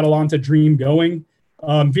keep the Atalanta dream going.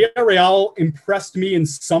 Villarreal impressed me in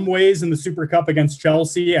some ways in the Super Cup against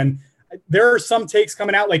Chelsea, and there are some takes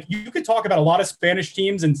coming out. Like, you could talk about a lot of Spanish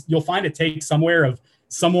teams, and you'll find a take somewhere of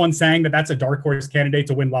someone saying that that's a dark horse candidate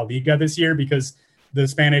to win La Liga this year because the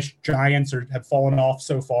Spanish giants have fallen off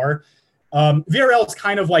so far. Villarreal is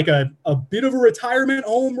kind of like a bit of a retirement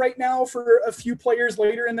home right now for a few players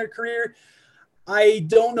later in their career. I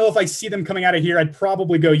don't know if I see them coming out of here. I'd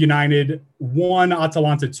probably go United 1,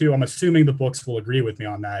 Atalanta 2. I'm assuming the books will agree with me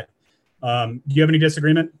on that. Do you have any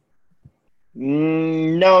disagreement?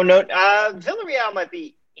 No. Villarreal might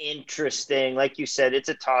be interesting. Like you said, it's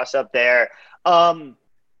a toss-up there. I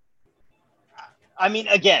mean,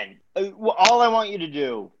 again, all I want you to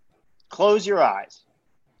do, close your eyes.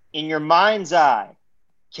 In your mind's eye,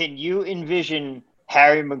 can you envision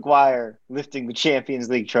Harry Maguire lifting the Champions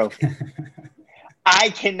League trophy? I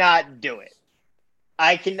cannot do it.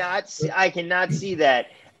 I cannot see that.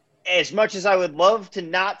 As much as I would love to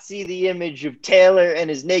not see the image of Taylor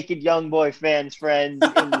and his naked young boy friends in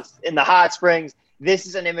the hot springs, this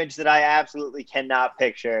is an image that I absolutely cannot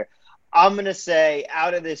picture. I'm going to say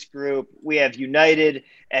out of this group, we have United,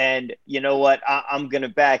 and you know what? I'm going to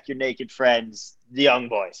back your naked friends, the Young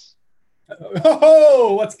Boys.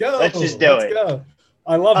 Oh, let's go. Let's just do it. Go.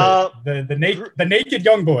 I love it. The naked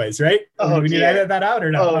Young Boys, right? Oh, we need to edit that out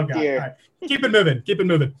or no? Oh, dear. All right. Keep it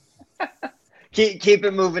moving. Keep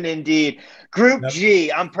it moving indeed. Group Yep.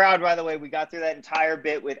 G. I'm proud, by the way, we got through that entire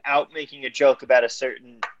bit without making a joke about a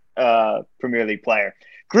certain Premier League player.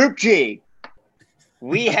 Group G.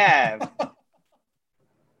 We have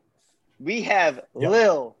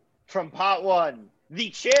Lille from pot 1, the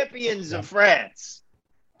champions of France.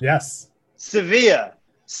 Yes. Sevilla,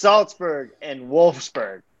 Salzburg, and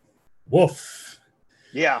Wolfsburg. Woof.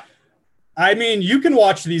 Yeah. I mean, you can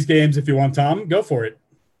watch these games if you want, Tom. Go for it.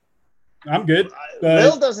 I'm good.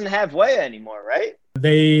 Lille doesn't have Weah anymore, right?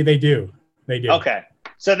 They do. They do. Okay.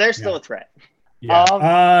 So they're still a threat.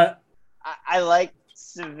 Yeah. I like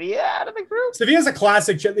Sevilla out of the group. Sevilla's a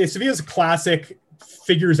classic.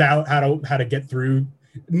 Figures out how to get through.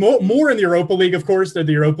 More in the Europa League, of course. They're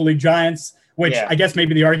the Europa League giants, which I guess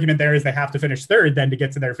maybe the argument there is they have to finish third then to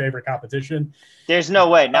get to their favorite competition. There's no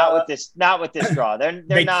way. Not with this draw.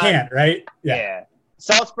 They not, can't, right? Yeah.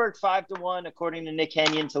 Salzburg 5-1, according to Nick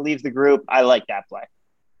Kenyon, to leave the group. I like that play.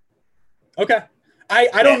 Okay.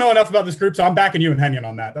 I don't know enough about this group, so I'm backing you and Kenyon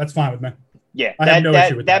on that. That's fine with me. Yeah, I have no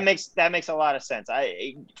issue with that. That makes a lot of sense.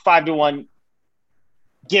 5-1,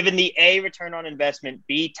 given the A, return on investment,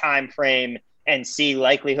 B, time frame, and C,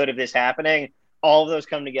 likelihood of this happening, all of those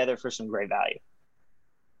come together for some great value.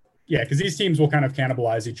 Yeah, because these teams will kind of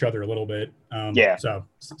cannibalize each other a little bit. So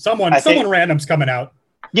someone random's coming out.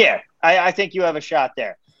 Yeah, I think you have a shot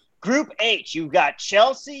there. Group H, you've got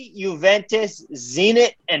Chelsea, Juventus,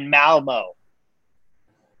 Zenit, and Malmo.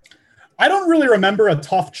 I don't really remember a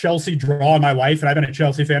tough Chelsea draw in my life, and I've been a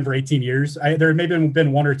Chelsea fan for 18 years. There may have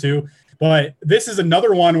been one or two, but this is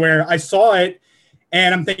another one where I saw it,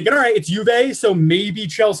 and I'm thinking, all right, it's Juve, so maybe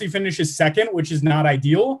Chelsea finishes second, which is not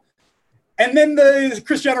ideal. And then the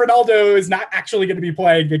Cristiano Ronaldo is not actually going to be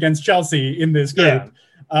playing against Chelsea in this group.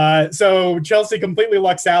 Yeah. So Chelsea completely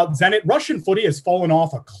lucks out. Zenit, Russian footy has fallen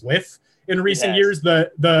off a cliff in recent years.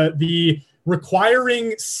 The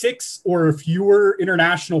requiring 6 or fewer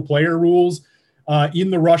international player rules in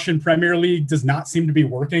the Russian Premier League does not seem to be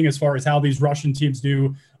working as far as how these Russian teams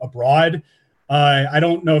do abroad. I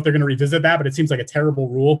don't know if they're going to revisit that, but it seems like a terrible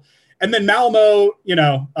rule. And then Malmo,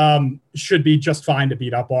 should be just fine to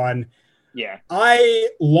beat up on. Yeah. I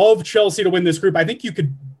love Chelsea to win this group. I think you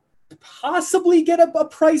could possibly get a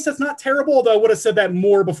price that's not terrible, although I would have said that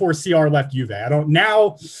more before CR left Juve. I don't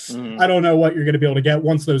know what you're going to be able to get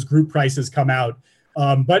once those group prices come out.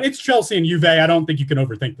 But it's Chelsea and Juve. I don't think you can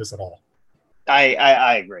overthink this at all.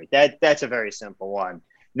 I agree. That's a very simple one.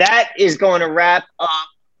 That is going to wrap up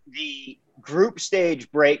the group stage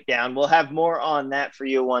breakdown. We'll have more on that for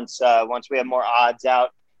you once we have more odds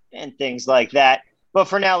out and things like that. But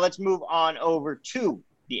for now, let's move on over to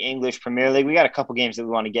the English Premier League. We got a couple games that we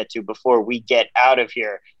want to get to before we get out of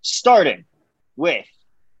here, starting with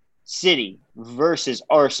City versus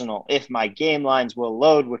Arsenal. If my game lines will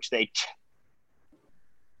load, which they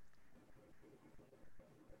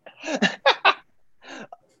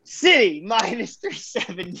City minus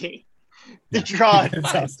 370. The draw at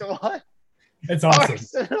 5-1. It's awesome.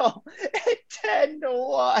 Arsenal at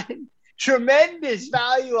 10-1. Tremendous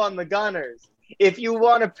value on the Gunners. If you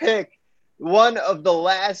want to pick one of the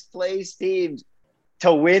last place teams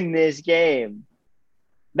to win this game,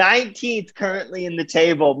 19th currently in the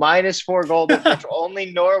table, -4 goal differential.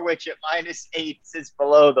 Only Norwich at -8 sits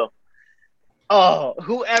below them. Oh,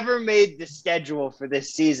 whoever made the schedule for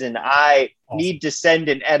this season, I need to send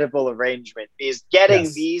an edible arrangement, because getting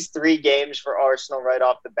these 3 games for Arsenal right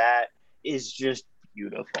off the bat is just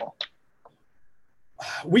beautiful.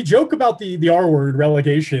 We joke about the R word,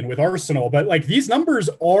 relegation, with Arsenal, but like these numbers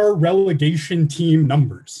are relegation team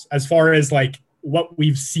numbers as far as like what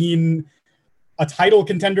we've seen a title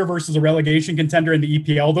contender versus a relegation contender in the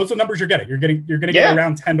EPL. Those are numbers you're getting. You're going to get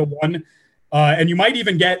around 10-1. And you might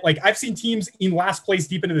even get, like, I've seen teams in last place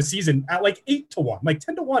deep into the season at like 8-1, like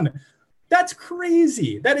 10-1. That's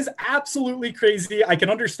crazy. That is absolutely crazy. I can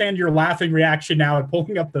understand your laughing reaction now at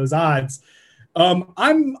pulling up those odds.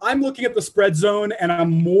 I'm looking at the spread zone, and I'm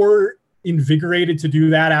more invigorated to do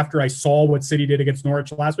that after I saw what City did against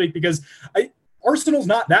Norwich last week, because Arsenal's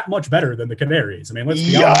not that much better than the Canaries. I mean, let's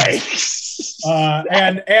be honest.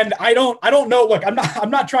 And I don't know. Look, I'm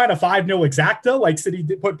not trying to 5-0 exacta like City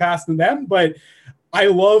did put past them, but I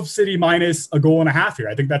love City minus a goal and a half here.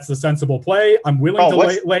 I think that's the sensible play. I'm willing to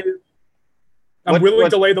lay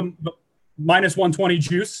the minus 120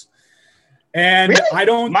 juice. And really? I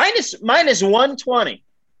don't minus 120.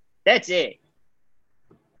 That's it.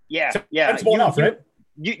 Yeah. That's enough, right?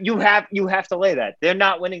 You have to lay that. They're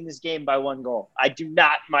not winning this game by 1 goal. I do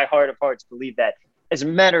not, in my heart of hearts, believe that. As a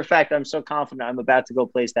matter of fact, I'm so confident I'm about to go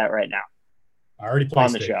place that right now. I already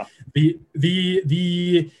placed on the show.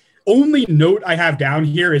 Only note I have down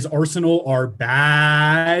here is Arsenal are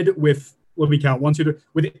bad with, let me count, 1, 2, 3,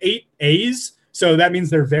 with 8 A's. So that means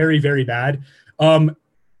they're very, very bad.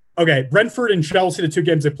 Okay, Brentford and Chelsea, the 2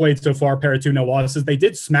 games they played so far, pair of 2-0 losses. They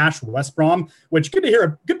did smash West Brom, which good to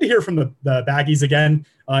hear from the Baggies again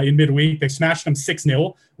in midweek. They smashed them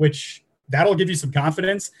 6-0, which that'll give you some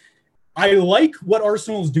confidence. I like what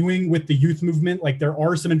Arsenal is doing with the youth movement. Like, there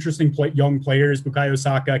are some interesting young players, Bukayo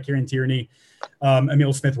Saka, Kieran Tierney,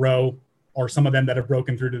 Emil Smith-Rowe are some of them that have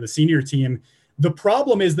broken through to the senior team. The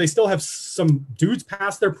problem is they still have some dudes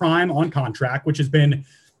past their prime on contract, which has been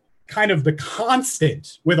kind of the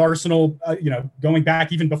constant with Arsenal, going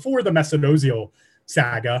back even before the Mesut Ozil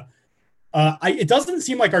saga. It doesn't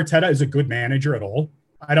seem like Arteta is a good manager at all.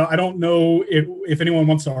 I don't know if anyone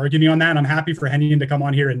wants to argue me on that. I'm happy for Hennigan to come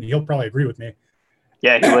on here, and he'll probably agree with me.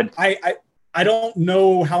 Yeah, he would. I don't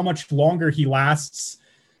know how much longer he lasts.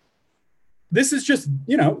 This is just,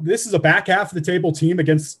 this is a back half of the table team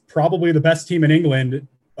against probably the best team in England.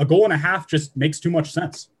 A goal and a half just makes too much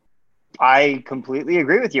sense. I completely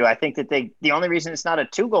agree with you. I think that the only reason it's not a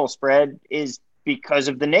 2-goal spread is because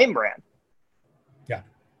of the name brand. Yeah.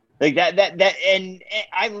 Like that, and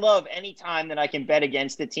I love any time that I can bet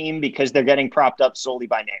against a team because they're getting propped up solely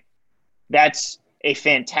by name. That's a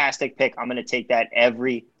fantastic pick. I'm going to take that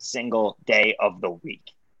every single day of the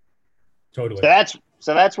week. Totally.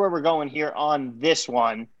 So that's where we're going here on this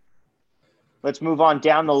one. Let's move on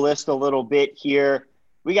down the list a little bit here.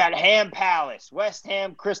 We got Ham Palace, West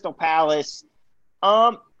Ham, Crystal Palace.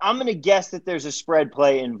 I'm going to guess that there's a spread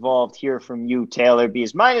play involved here from you, Taylor,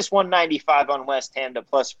 because minus 195 on West Ham to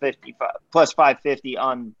plus 550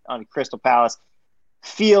 on Crystal Palace.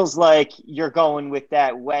 Feels like you're going with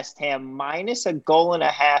that West Ham minus a goal and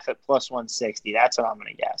a half at plus 160. That's what I'm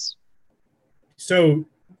going to guess. So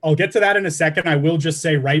I'll get to that in a second. I will just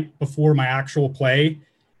say right before my actual play,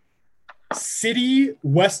 City,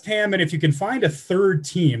 West Ham, and if you can find a third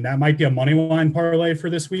team, that might be a money line parlay for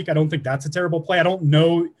this week. I don't think that's a terrible play. I don't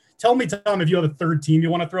know. Tell me, Tom, if you have a third team you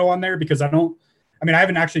want to throw on there, because I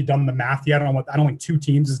haven't actually done the math yet on I don't think 2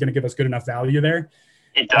 teams is going to give us good enough value there.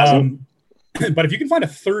 It doesn't. But if you can find a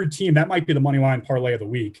third team, that might be the money line parlay of the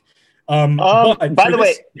week. By the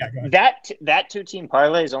way, that 2-team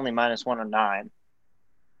parlay is only minus 109.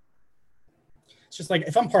 It's just like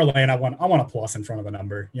if I'm parlaying, I want a plus in front of the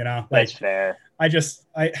number, Like, that's fair.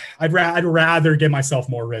 I'd rather give myself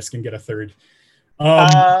more risk and get a third.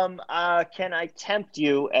 Can I tempt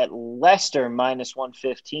you at Leicester minus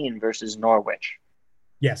 115 versus Norwich?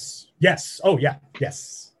 Yes. Oh yeah.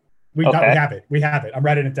 Yes. We have it. I'm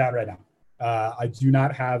writing it down right now. I do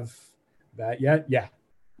not have that yet. Yeah.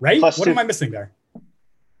 Right. What am I missing there?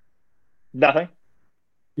 Nothing.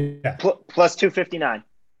 Yeah. Plus 259.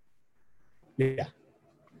 Yeah.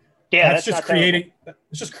 Yeah, that's just creating.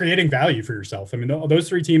 It's just creating value for yourself. I mean, those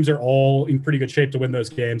 3 teams are all in pretty good shape to win those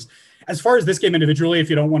games. As far as this game individually, if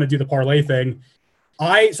you don't want to do the parlay thing,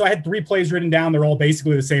 I had 3 plays written down. They're all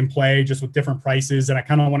basically the same play, just with different prices. And I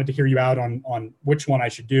kind of wanted to hear you out on which one I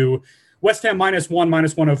should do. West Ham minus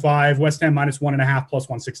 105. West Ham minus 1.5 plus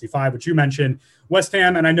 165, which you mentioned. West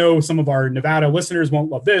Ham, and I know some of our Nevada listeners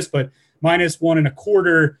won't love this, but minus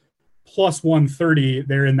 1.25 plus 130.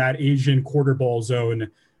 They're in that Asian quarter ball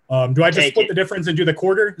zone. Do I just split the difference and do the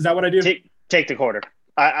quarter? Is that what I do? Take the quarter.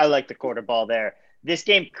 I like the quarter ball there. This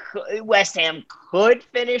game, West Ham could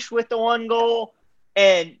finish with the 1 goal.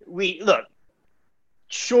 And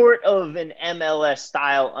short of an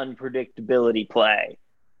MLS-style unpredictability play,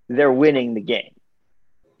 they're winning the game.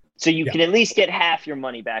 So you can at least get half your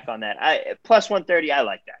money back on that. Plus 130, I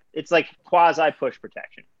like that. It's like quasi-push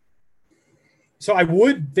protection. So I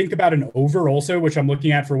would think about an over also, which I'm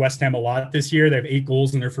looking at for West Ham a lot this year. They have 8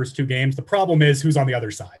 goals in their first 2 games. The problem is who's on the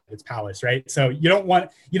other side. It's Palace, right? So you don't want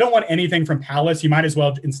anything from Palace. You might as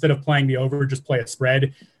well, instead of playing the over, just play a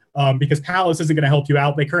spread because Palace isn't going to help you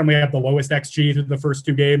out. They currently have the lowest XG through the first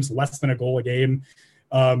 2 games, less than a goal a game.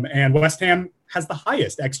 And West Ham has the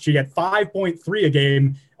highest XG at 5.3 a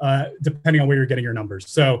game, depending on where you're getting your numbers.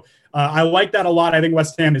 So I like that a lot. I think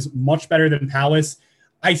West Ham is much better than Palace.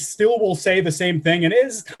 I still will say the same thing, and it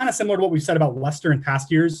is kind of similar to what we've said about Leicester in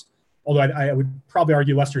past years, although I would probably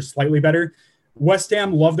argue Leicester's slightly better. West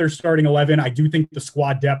Ham love their starting 11. I do think the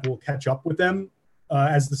squad depth will catch up with them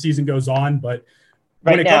as the season goes on, but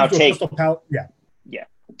when it comes to Crystal Palace,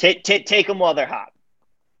 take them while they're hot.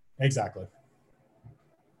 Exactly.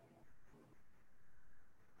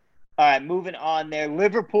 All right, moving on there.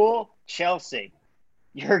 Liverpool, Chelsea.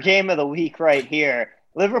 Your game of the week right here.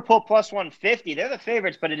 Liverpool plus 150. They're the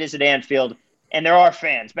favorites, but it is at Anfield, and there are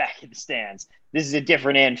fans back in the stands. This is a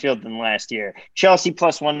different Anfield than last year. Chelsea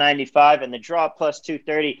plus 195 and the draw plus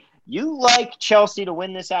 230. You like Chelsea to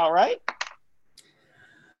win this outright?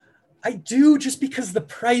 I do, just because the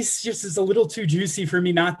price just is a little too juicy for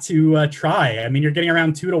me not to try. I mean, you're getting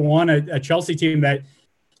around 2-1, a Chelsea team that,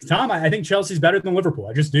 Tom, I think Chelsea's better than Liverpool.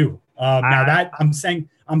 I just do. Now that I'm saying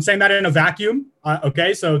that in a vacuum.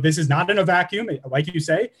 Okay, so this is not in a vacuum. Like you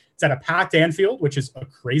say, it's at a packed Anfield, which is a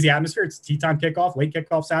crazy atmosphere. It's tea time kickoff, late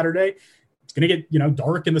kickoff Saturday. It's going to get,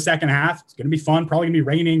 dark in the second half. It's going to be fun. Probably going to be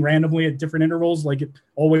raining randomly at different intervals like it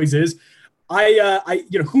always is.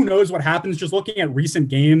 Who knows what happens just looking at recent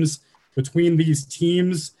games between these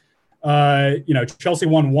teams. Chelsea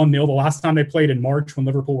won 1-0 the last time they played in March when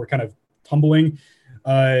Liverpool were kind of tumbling.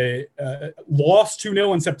 Lost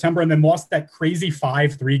 2-0 in September and then lost that crazy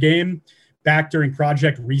 5-3 game back during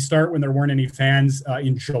Project Restart when there weren't any fans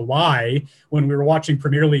in July when we were watching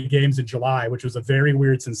Premier League games in July, which was a very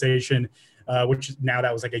weird sensation, which now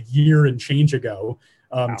that was like a year and change ago.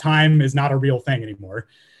 Wow. Time is not a real thing anymore.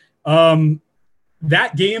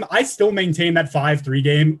 That game, I still maintain that 5-3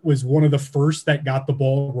 game was one of the first that got the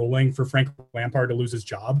ball rolling for Frank Lampard to lose his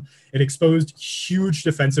job. It exposed huge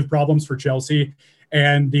defensive problems for Chelsea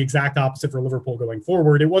and the exact opposite for Liverpool going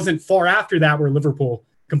forward. It wasn't far after that where Liverpool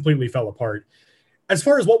completely fell apart. As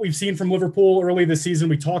far as what we've seen from Liverpool early this season,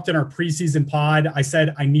 we talked in our preseason pod. I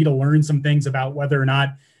said I need to learn some things about whether or not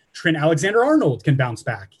Trent Alexander-Arnold can bounce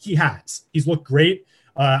back. He has. He's looked great.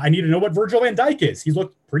 I need to know what Virgil van Dijk is. He's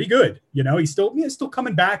looked pretty good. He's still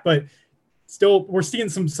coming back, but still we're seeing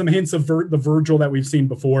some hints of the Virgil that we've seen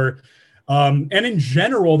before. And in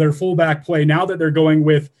general, their fullback play, now that they're going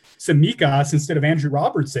with Tsimikas instead of Andrew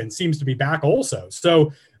Robertson, seems to be back also.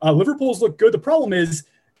 So Liverpool's looked good. The problem is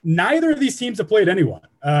neither of these teams have played anyone.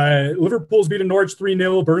 Liverpool's beaten Norwich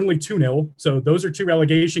 3-0, Burnley 2-0. So those are two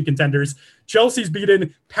relegation contenders. Chelsea's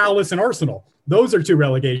beaten Palace and Arsenal. Those are two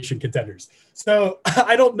relegation contenders. So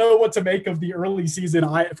I don't know what to make of the early season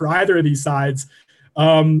for either of these sides.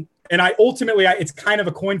 And it's kind of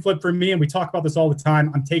a coin flip for me. And we talk about this all the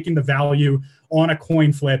time. I'm taking the value on a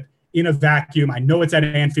coin flip in a vacuum. I know it's at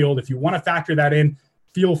Anfield. If you want to factor that in,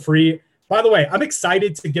 feel free. By the way, I'm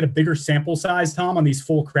excited to get a bigger sample size, Tom, on these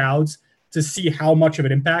full crowds to see how much of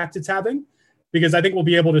an impact it's having, because I think we'll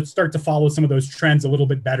be able to start to follow some of those trends a little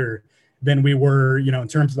bit better than we were, in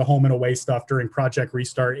terms of the home and away stuff during Project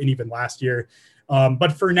Restart and even last year.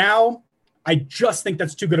 But for now, I just think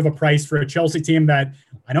that's too good of a price for a Chelsea team that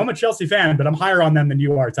I know I'm a Chelsea fan, but I'm higher on them than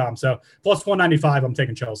you are, Tom. So plus 195, I'm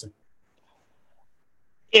taking Chelsea.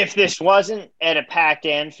 If this wasn't at a packed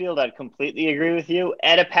Anfield, I'd completely agree with you.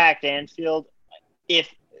 At a packed Anfield,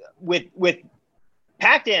 with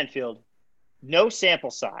packed Anfield, no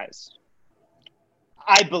sample size,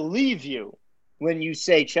 I believe you when you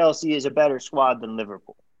say Chelsea is a better squad than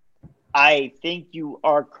Liverpool. I think you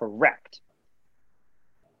are correct.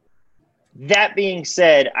 That being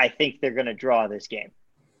said, I think they're going to draw this game.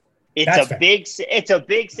 It's a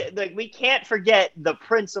big, like, we can't forget the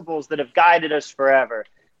principles that have guided us forever.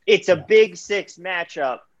 It's a big six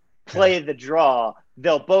matchup. Play the draw.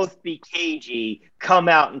 They'll both be cagey. Come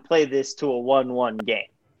out and play this to a 1-1 game.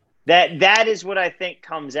 That is what I think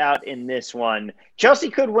comes out in this one. Chelsea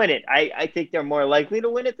could win it. I think they're more likely to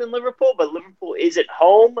win it than Liverpool, but Liverpool is at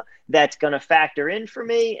home. That's going to factor in for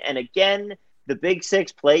me. And again, the big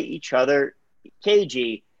six play each other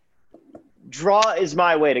cagey. Draw is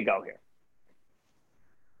my way to go here.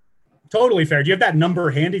 Totally fair. Do you have that number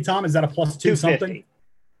handy, Tom? Is that a +2 something?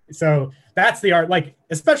 So that's the art. Like,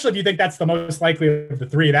 especially if you think that's the most likely of the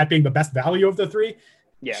three, that being the best value of the three.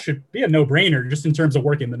 Yeah, should be a no-brainer just in terms of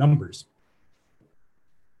working the numbers.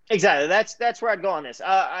 Exactly. That's where I'd go on this.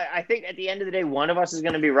 I think at the end of the day, one of us is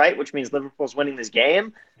going to be right, which means Liverpool's winning this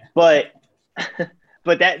game. But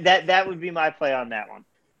that would be my play on that one.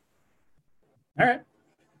 All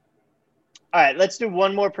right. Let's do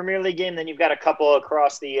one more Premier League game. Then you've got a couple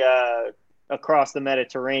across the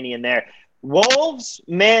Mediterranean there. Wolves,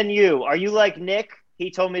 Man U. Are you like Nick?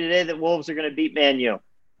 He told me today that Wolves are going to beat Man U.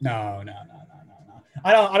 No.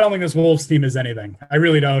 I don't think this Wolves team is anything. I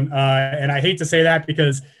really don't. And I hate to say that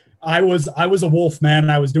because I was a Wolf man.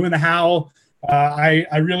 I was doing the howl.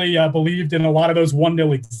 I really believed in a lot of those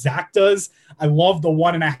 1-0 exactas. I love the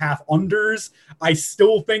 1.5 unders. I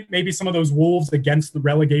still think maybe some of those Wolves against the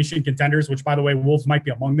relegation contenders, which by the way, Wolves might be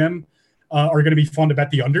among them, are going to be fun to bet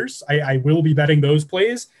the unders. I will be betting those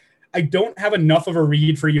plays. I don't have enough of a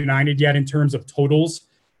read for United yet in terms of totals.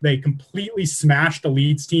 They completely smashed a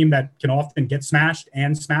Leeds team that can often get smashed,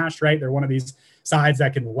 right? They're one of these sides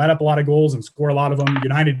that can let up a lot of goals and score a lot of them.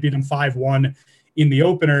 United beat them 5-1 in the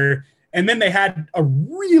opener. And then they had a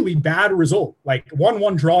really bad result. Like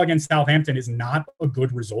 1-1 draw against Southampton is not a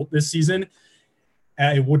good result this season.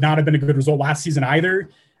 It would not have been a good result last season either.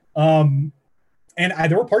 And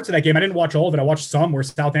there were parts of that game, I didn't watch all of it. I watched some where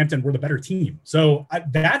Southampton were the better team. So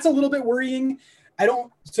that's a little bit worrying.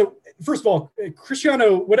 So first of all,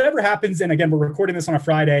 Cristiano, whatever happens, and again, we're recording this on a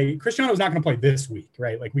Friday, Cristiano's not going to play this week,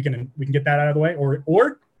 right? Like we can get that out of the way, or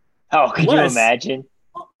could you imagine?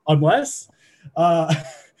 Unless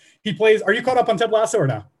he plays. Are you caught up on Ted Lasso or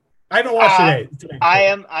no? I haven't watched today.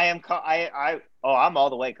 I'm all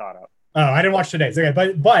the way caught up. Oh, I didn't watch today's. Okay,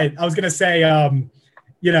 but I was gonna say,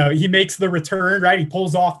 he makes the return, right? He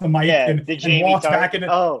pulls off the mic and walks back in.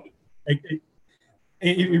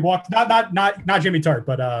 He walked not Jimmy Tart,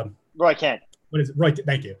 but Roy Kent. What is it? Roy?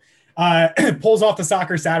 Thank you. Pulls off the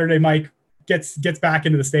Soccer Saturday mic, gets back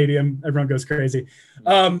into the stadium. Everyone goes crazy.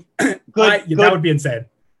 That would be insane.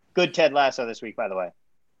 Good Ted Lasso this week, by the way.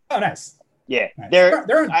 Oh, nice. Yeah, nice.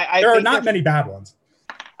 There are not many bad ones.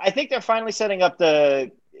 I think they're finally setting up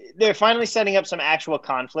some actual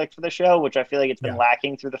conflict for the show, which I feel like it's been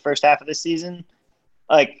lacking through the first half of the season.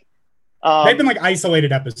 Like they've been like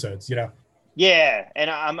isolated episodes, Yeah, and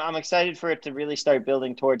I'm excited for it to really start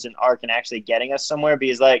building towards an arc and actually getting us somewhere,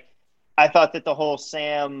 because like I thought that the whole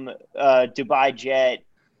Sam Dubai jet,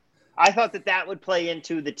 I thought that would play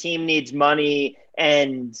into the team needs money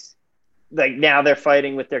and like now they're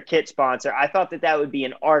fighting with their kit sponsor. I thought that would be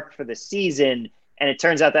an arc for the season, and it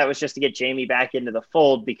turns out that was just to get Jamie back into the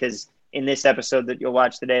fold, because in this episode that you'll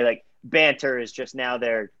watch today, like Banter is just now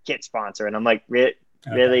their kit sponsor, and I'm like, really?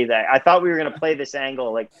 That I thought we were going to play this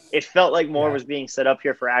angle. Like it felt like more was being set up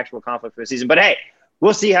here for actual conflict for the season. But hey,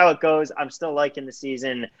 we'll see how it goes. I'm still liking the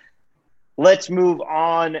season. Let's move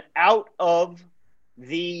on out of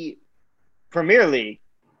the Premier League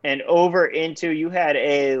and over into, you had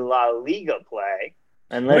a La Liga play.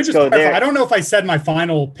 And let's go there. I don't know if I said my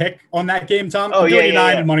final pick on that game, Tom. Oh, I'm doing yeah.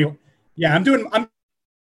 And money. Yeah, I'm doing 9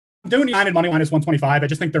 and money minus 125. I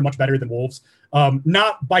just think they're much better than Wolves.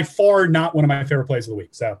 Not by far, not one of my favorite plays of the week.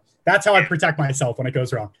 So that's how I protect myself when it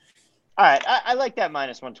goes wrong. All right, I like that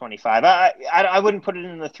minus 125. I wouldn't put it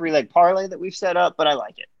in the 3-leg parlay that we've set up, but I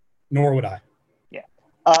like it. Nor would I. Yeah.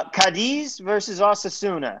 Cadiz versus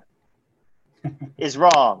Osasuna is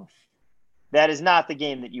wrong. That is not the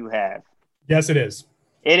game that you have. Yes, it is.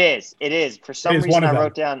 It is. For some reason, I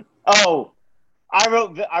wrote down. Oh, I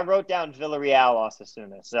wrote down Villarreal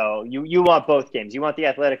Osasuna. So you want both games. You want the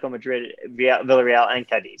Atletico Madrid, Villarreal, and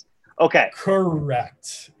Cadiz. Okay.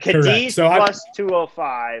 Correct. Cadiz plus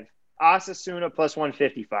 205. Osasuna plus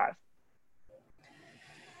 155.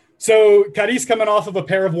 So Cadiz coming off of a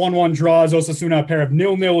pair of 1-1 draws, Osasuna a pair of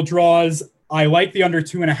 0-0 draws. I like the under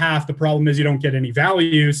 2.5. The problem is you don't get any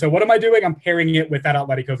value. So what am I doing? I'm pairing it with that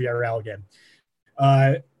Atletico Villarreal again.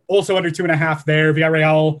 Also under 2.5 there.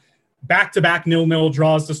 Villarreal back-to-back 0-0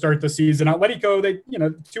 draws to start the season. Atletico, they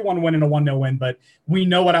 2-1 win and a 1-0 win, but we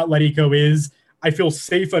know what Atletico is. I feel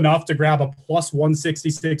safe enough to grab a plus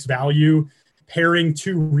 166 value, pairing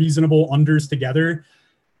two reasonable unders together.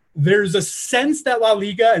 There's a sense that La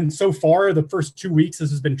Liga, and so far the first 2 weeks this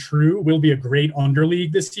has been true, will be a great under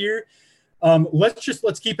league this year.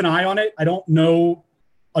 Let's keep an eye on it. I don't know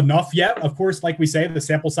enough yet. Of course, like we say, the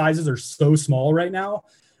sample sizes are so small right now.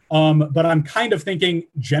 But I'm kind of thinking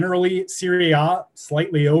generally Serie A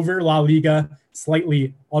slightly over, La Liga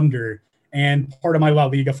slightly under. And part of my La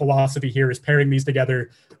Liga philosophy here is pairing these together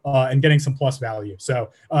and getting some plus value. So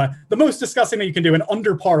the most disgusting that you can do, an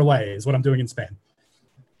under parlay, is what I'm doing in Spain.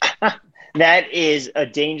 That is a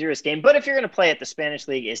dangerous game. But if you're going to play it, the Spanish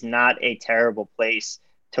League is not a terrible place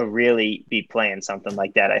to really be playing something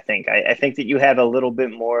like that, I think. I think that you have a little bit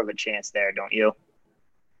more of a chance there, don't you?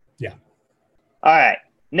 Yeah. All right.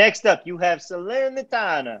 Next up, you have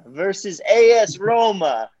Salernitana versus AS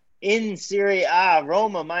Roma in Serie A.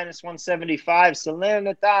 Roma minus 175,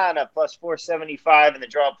 Salernitana plus 475, and the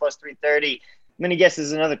draw plus 330. I'm going to guess this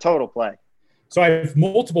is another total play. So I have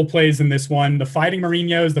multiple plays in this one. The Fighting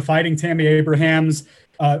Mourinhos, the Fighting Tammy Abrahams.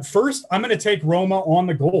 First, I'm going to take Roma on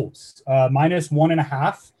the goals, minus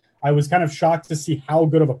 1.5. I was kind of shocked to see how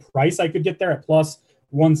good of a price I could get there at plus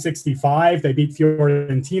 165. They beat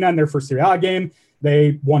Fiorentina in their first Serie A game.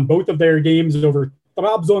 They won both of their games over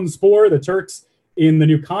Trabzonspor, the Turks, in the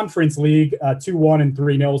new Conference League, 2-1 and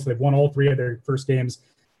 3-0. So they've won all three of their first games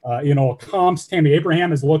in all comps. Tammy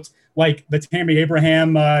Abraham has looked like the Tammy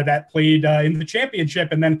Abraham that played in the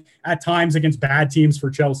Championship and then at times against bad teams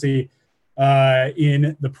for Chelsea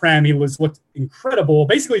in the Prem. He looked incredible.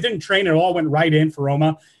 Basically didn't train at all, went right in for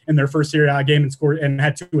Roma in their first Serie A game and scored and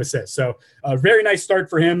had 2 assists. So a very nice start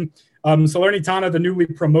for him. Salernitana, the newly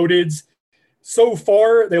promoted. So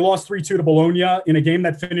far, they lost 3-2 to Bologna in a game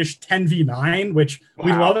that finished 10v9, which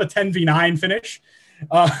we love a 10v9 finish.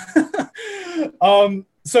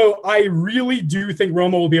 So I really do think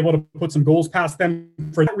Roma will be able to put some goals past them.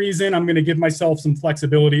 For that reason, I'm going to give myself some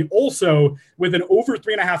flexibility. Also, with an over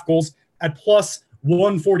 3.5 goals at plus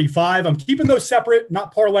 145, I'm keeping those separate,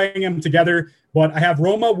 not parlaying them together, but I have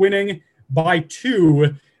Roma winning by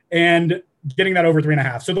 2 and getting that over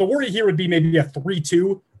 3.5. So the worry here would be maybe a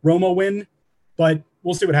 3-2 Roma win, but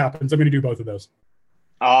we'll see what happens. I'm going to do both of those.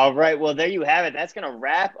 All right. Well, there you have it. That's going to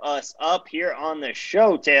wrap us up here on the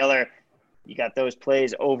show, Taylor. You got those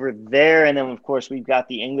plays over there. And then, of course, we've got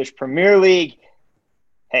the English Premier League.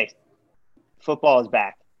 Hey, football is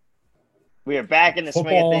back. We are back in the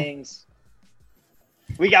swing of things.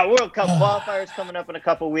 We got World Cup qualifiers coming up in a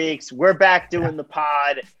couple weeks. We're back doing the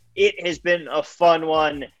pod. It has been a fun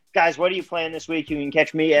one. Guys, what are you playing this week? You can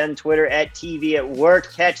catch me on Twitter at TV at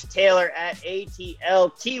Work. Catch Taylor at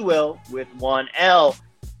ATLTwill with 1L.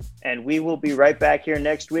 And we will be right back here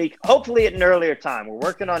next week, hopefully at an earlier time. We're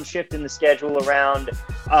working on shifting the schedule around.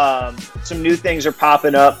 Some new things are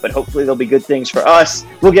popping up, but hopefully there'll be good things for us.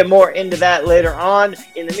 We'll get more into that later on.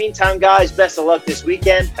 In the meantime, guys, best of luck this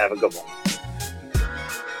weekend. Have a good one.